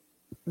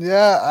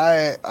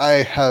 Yeah, I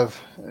have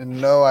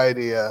no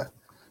idea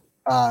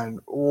on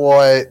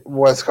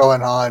what's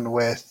going on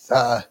with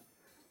that.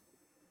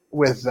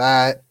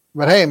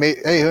 But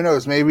hey, who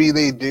knows? Maybe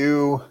they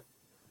do.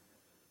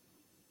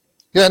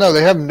 Yeah, no,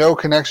 they have no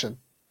connection.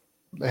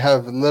 They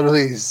have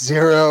literally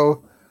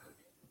zero.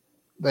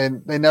 They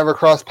never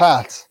cross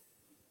paths.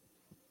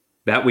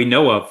 That we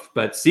know of,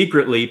 but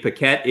secretly,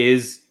 Paquette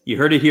is. You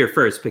heard it here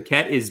first.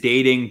 Paquette is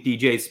dating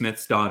DJ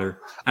Smith's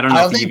daughter. I don't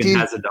know if he even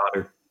has a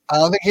daughter. I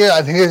don't think he.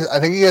 I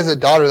think he has a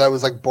daughter that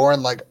was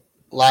born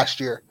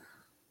last year.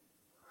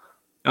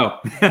 Oh,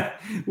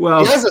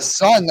 well, he has a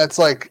son that's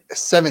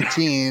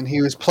 17.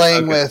 He was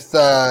playing with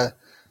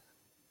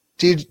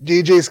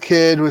DJ's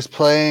kid was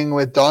playing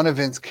with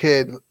Donovan's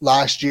kid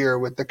last year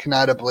with the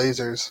Canada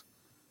Blazers.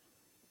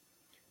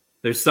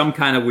 There's some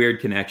kind of weird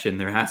connection.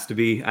 There has to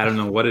be. I don't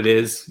know what it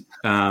is,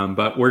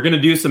 but we're going to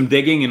do some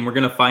digging and we're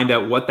going to find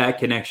out what that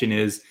connection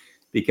is,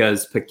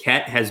 because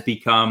Paquette has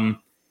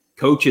become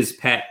coach's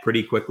pet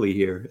pretty quickly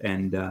here,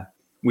 and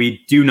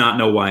we do not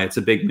know why. It's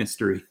a big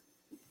mystery.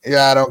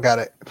 Yeah, I don't got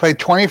it. Played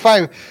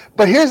 25,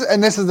 but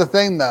this is the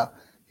thing though.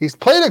 He's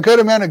played a good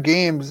amount of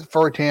games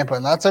for Tampa,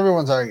 and that's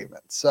everyone's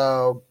argument.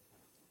 So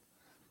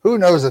who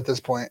knows at this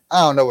point?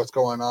 I don't know what's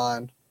going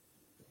on.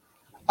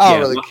 I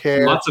don't really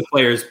care. Lots of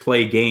players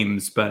play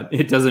games, but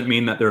it doesn't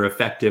mean that they're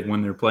effective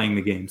when they're playing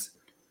the games.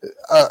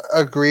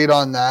 Agreed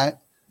on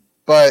that.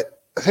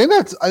 But I think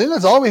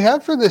that's all we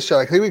have for this show.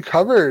 I think we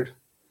covered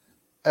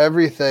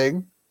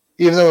everything,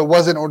 even though it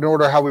wasn't in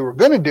order how we were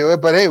going to do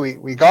it. But hey,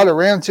 we got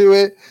around to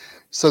it,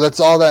 so that's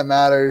all that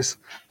matters.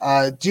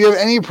 Do you have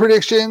any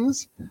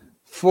predictions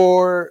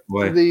for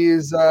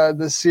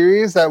the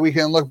series that we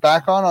can look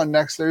back on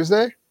next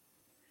Thursday?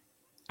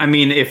 I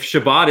mean, if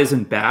Shabbat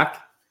isn't back,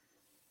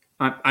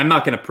 I'm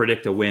not going to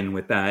predict a win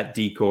with that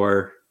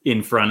decor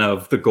in front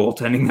of the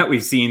goaltending that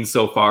we've seen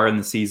so far in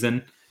the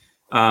season.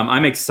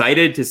 I'm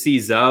excited to see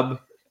Zub.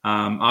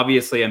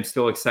 Obviously, I'm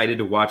still excited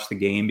to watch the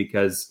game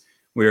because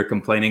we were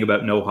complaining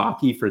about no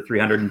hockey for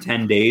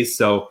 310 days.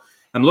 So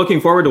I'm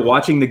looking forward to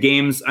watching the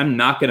games. I'm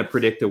not going to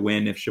predict a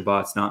win if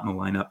Shabbat's not in the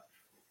lineup.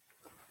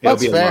 It'll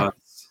That's be a fair.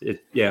 loss.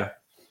 Yeah.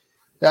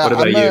 Yeah. What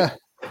about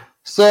you?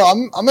 So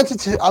I'm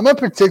gonna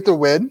predict a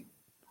win.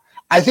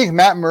 I think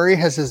Matt Murray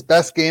has his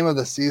best game of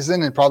the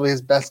season and probably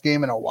his best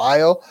game in a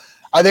while.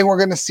 I think we're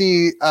going to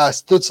see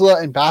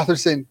Stützle and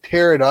Batherson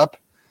tear it up.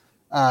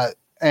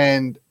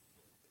 And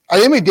I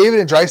think McDavid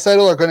and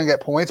Draisaitl are going to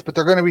get points, but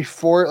they're going to be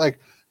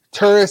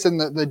Turris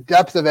and the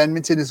depth of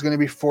Edmonton is going to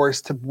be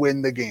forced to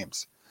win the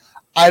games.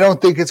 I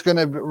don't think it's going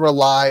to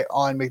rely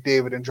on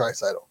McDavid and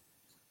Draisaitl.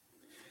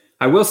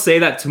 I will say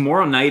that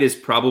tomorrow night is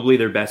probably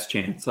their best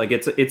chance. Like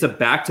it's a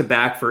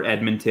back-to-back for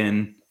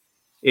Edmonton.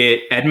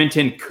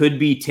 Edmonton could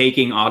be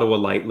taking Ottawa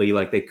lightly.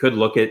 Like they could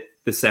look at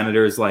the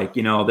Senators like,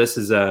 this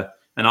is an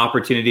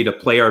opportunity to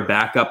play our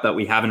backup that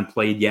we haven't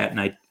played yet. And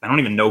I don't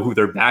even know who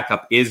their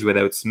backup is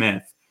without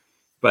Smith.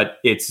 But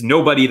it's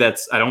nobody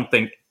that's, I don't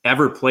think,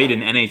 ever played an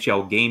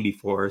NHL game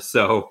before.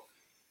 So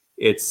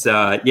it's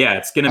going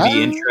to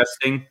be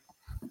interesting.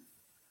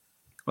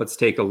 Let's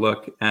take a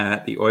look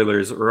at the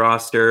Oilers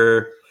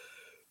roster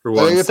for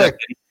 1 second.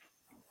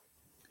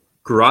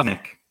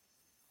 Groznik.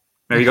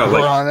 There you go.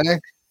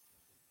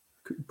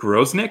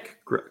 Groznik?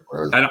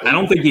 I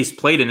don't think he's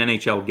played an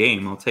NHL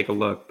game. I'll take a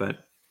look,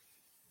 but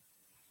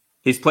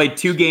he's played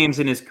 2 games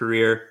in his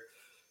career.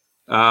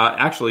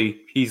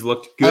 Actually, he's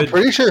looked good. I'm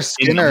pretty sure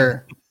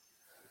Skinner.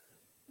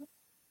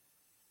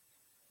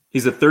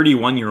 He's a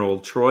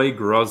 31-year-old, Troy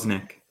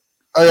Groznik.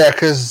 Oh, yeah,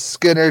 because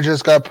Skinner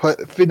just got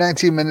put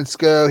 19 minutes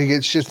ago. He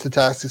gets shifted to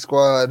taxi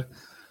squad.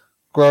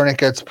 Groznik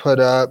gets put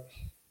up.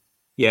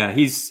 Yeah,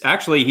 he's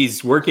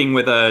working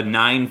with a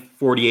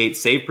 .948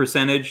 save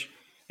percentage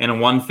and a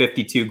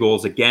 .152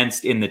 goals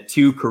against in the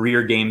 2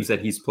 career games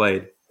that he's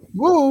played.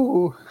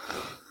 Woo!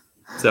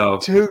 So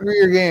 2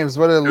 career games.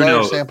 What a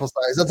large sample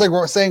size. That's like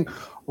we're saying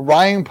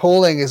Ryan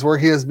Poling is where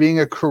he is being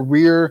a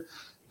career,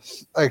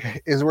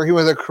 is where he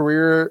was a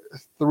career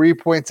 3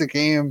 points a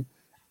game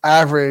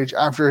average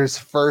after his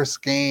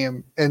first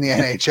game in the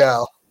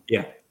NHL.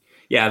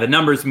 Yeah, the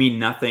numbers mean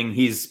nothing.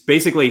 He's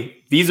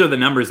basically, these are the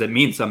numbers that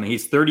mean something.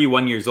 He's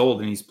 31 years old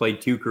and he's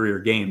played 2 career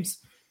games.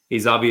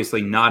 He's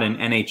obviously not an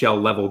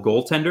NHL level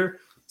goaltender.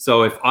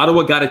 So if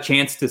Ottawa got a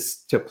chance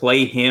to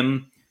play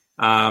him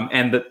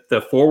and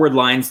the forward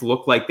lines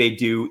look like they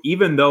do,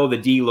 even though the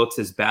D looks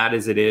as bad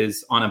as it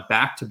is, on a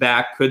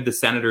back-to-back, could the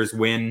Senators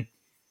win?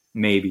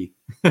 Maybe.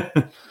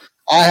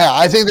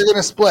 I think they're going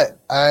to split.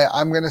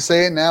 I'm going to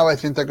say it now. I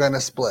think they're going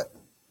to split.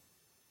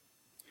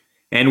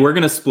 And we're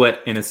going to split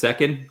in a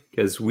second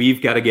because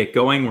we've got to get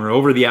going. We're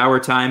over the hour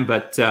time,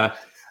 but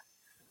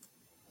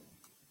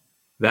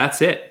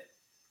that's it.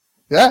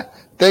 Yeah.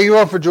 Thank you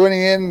all for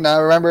joining in.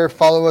 Remember,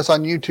 follow us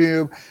on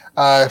YouTube,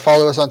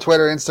 follow us on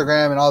Twitter,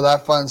 Instagram, and all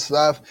that fun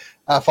stuff.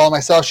 Follow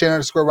myself,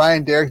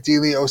 Shane_Ryan, Derek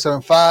Deely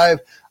 075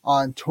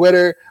 on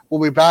Twitter.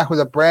 We'll be back with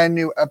a brand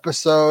new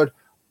episode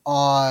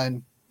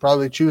on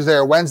probably Tuesday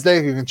or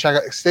Wednesday. You can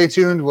check it. Stay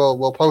tuned.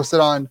 We'll post it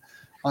on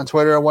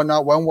Twitter and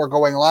whatnot when we're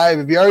going live.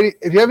 If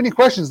you have any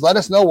questions, let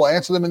us know. We'll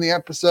answer them in the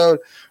episode.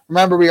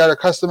 Remember, we got a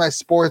customized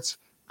sports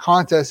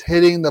contest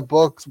hitting the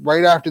books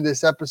right after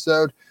this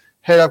episode.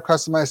 Hit up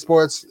Customized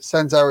Sports,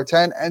 Sens Hour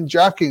 10, and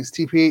DraftKings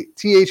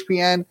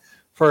THPN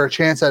for a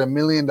chance at $1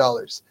 million.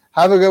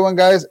 Have a good one,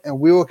 guys, and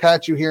we will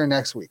catch you here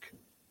next week.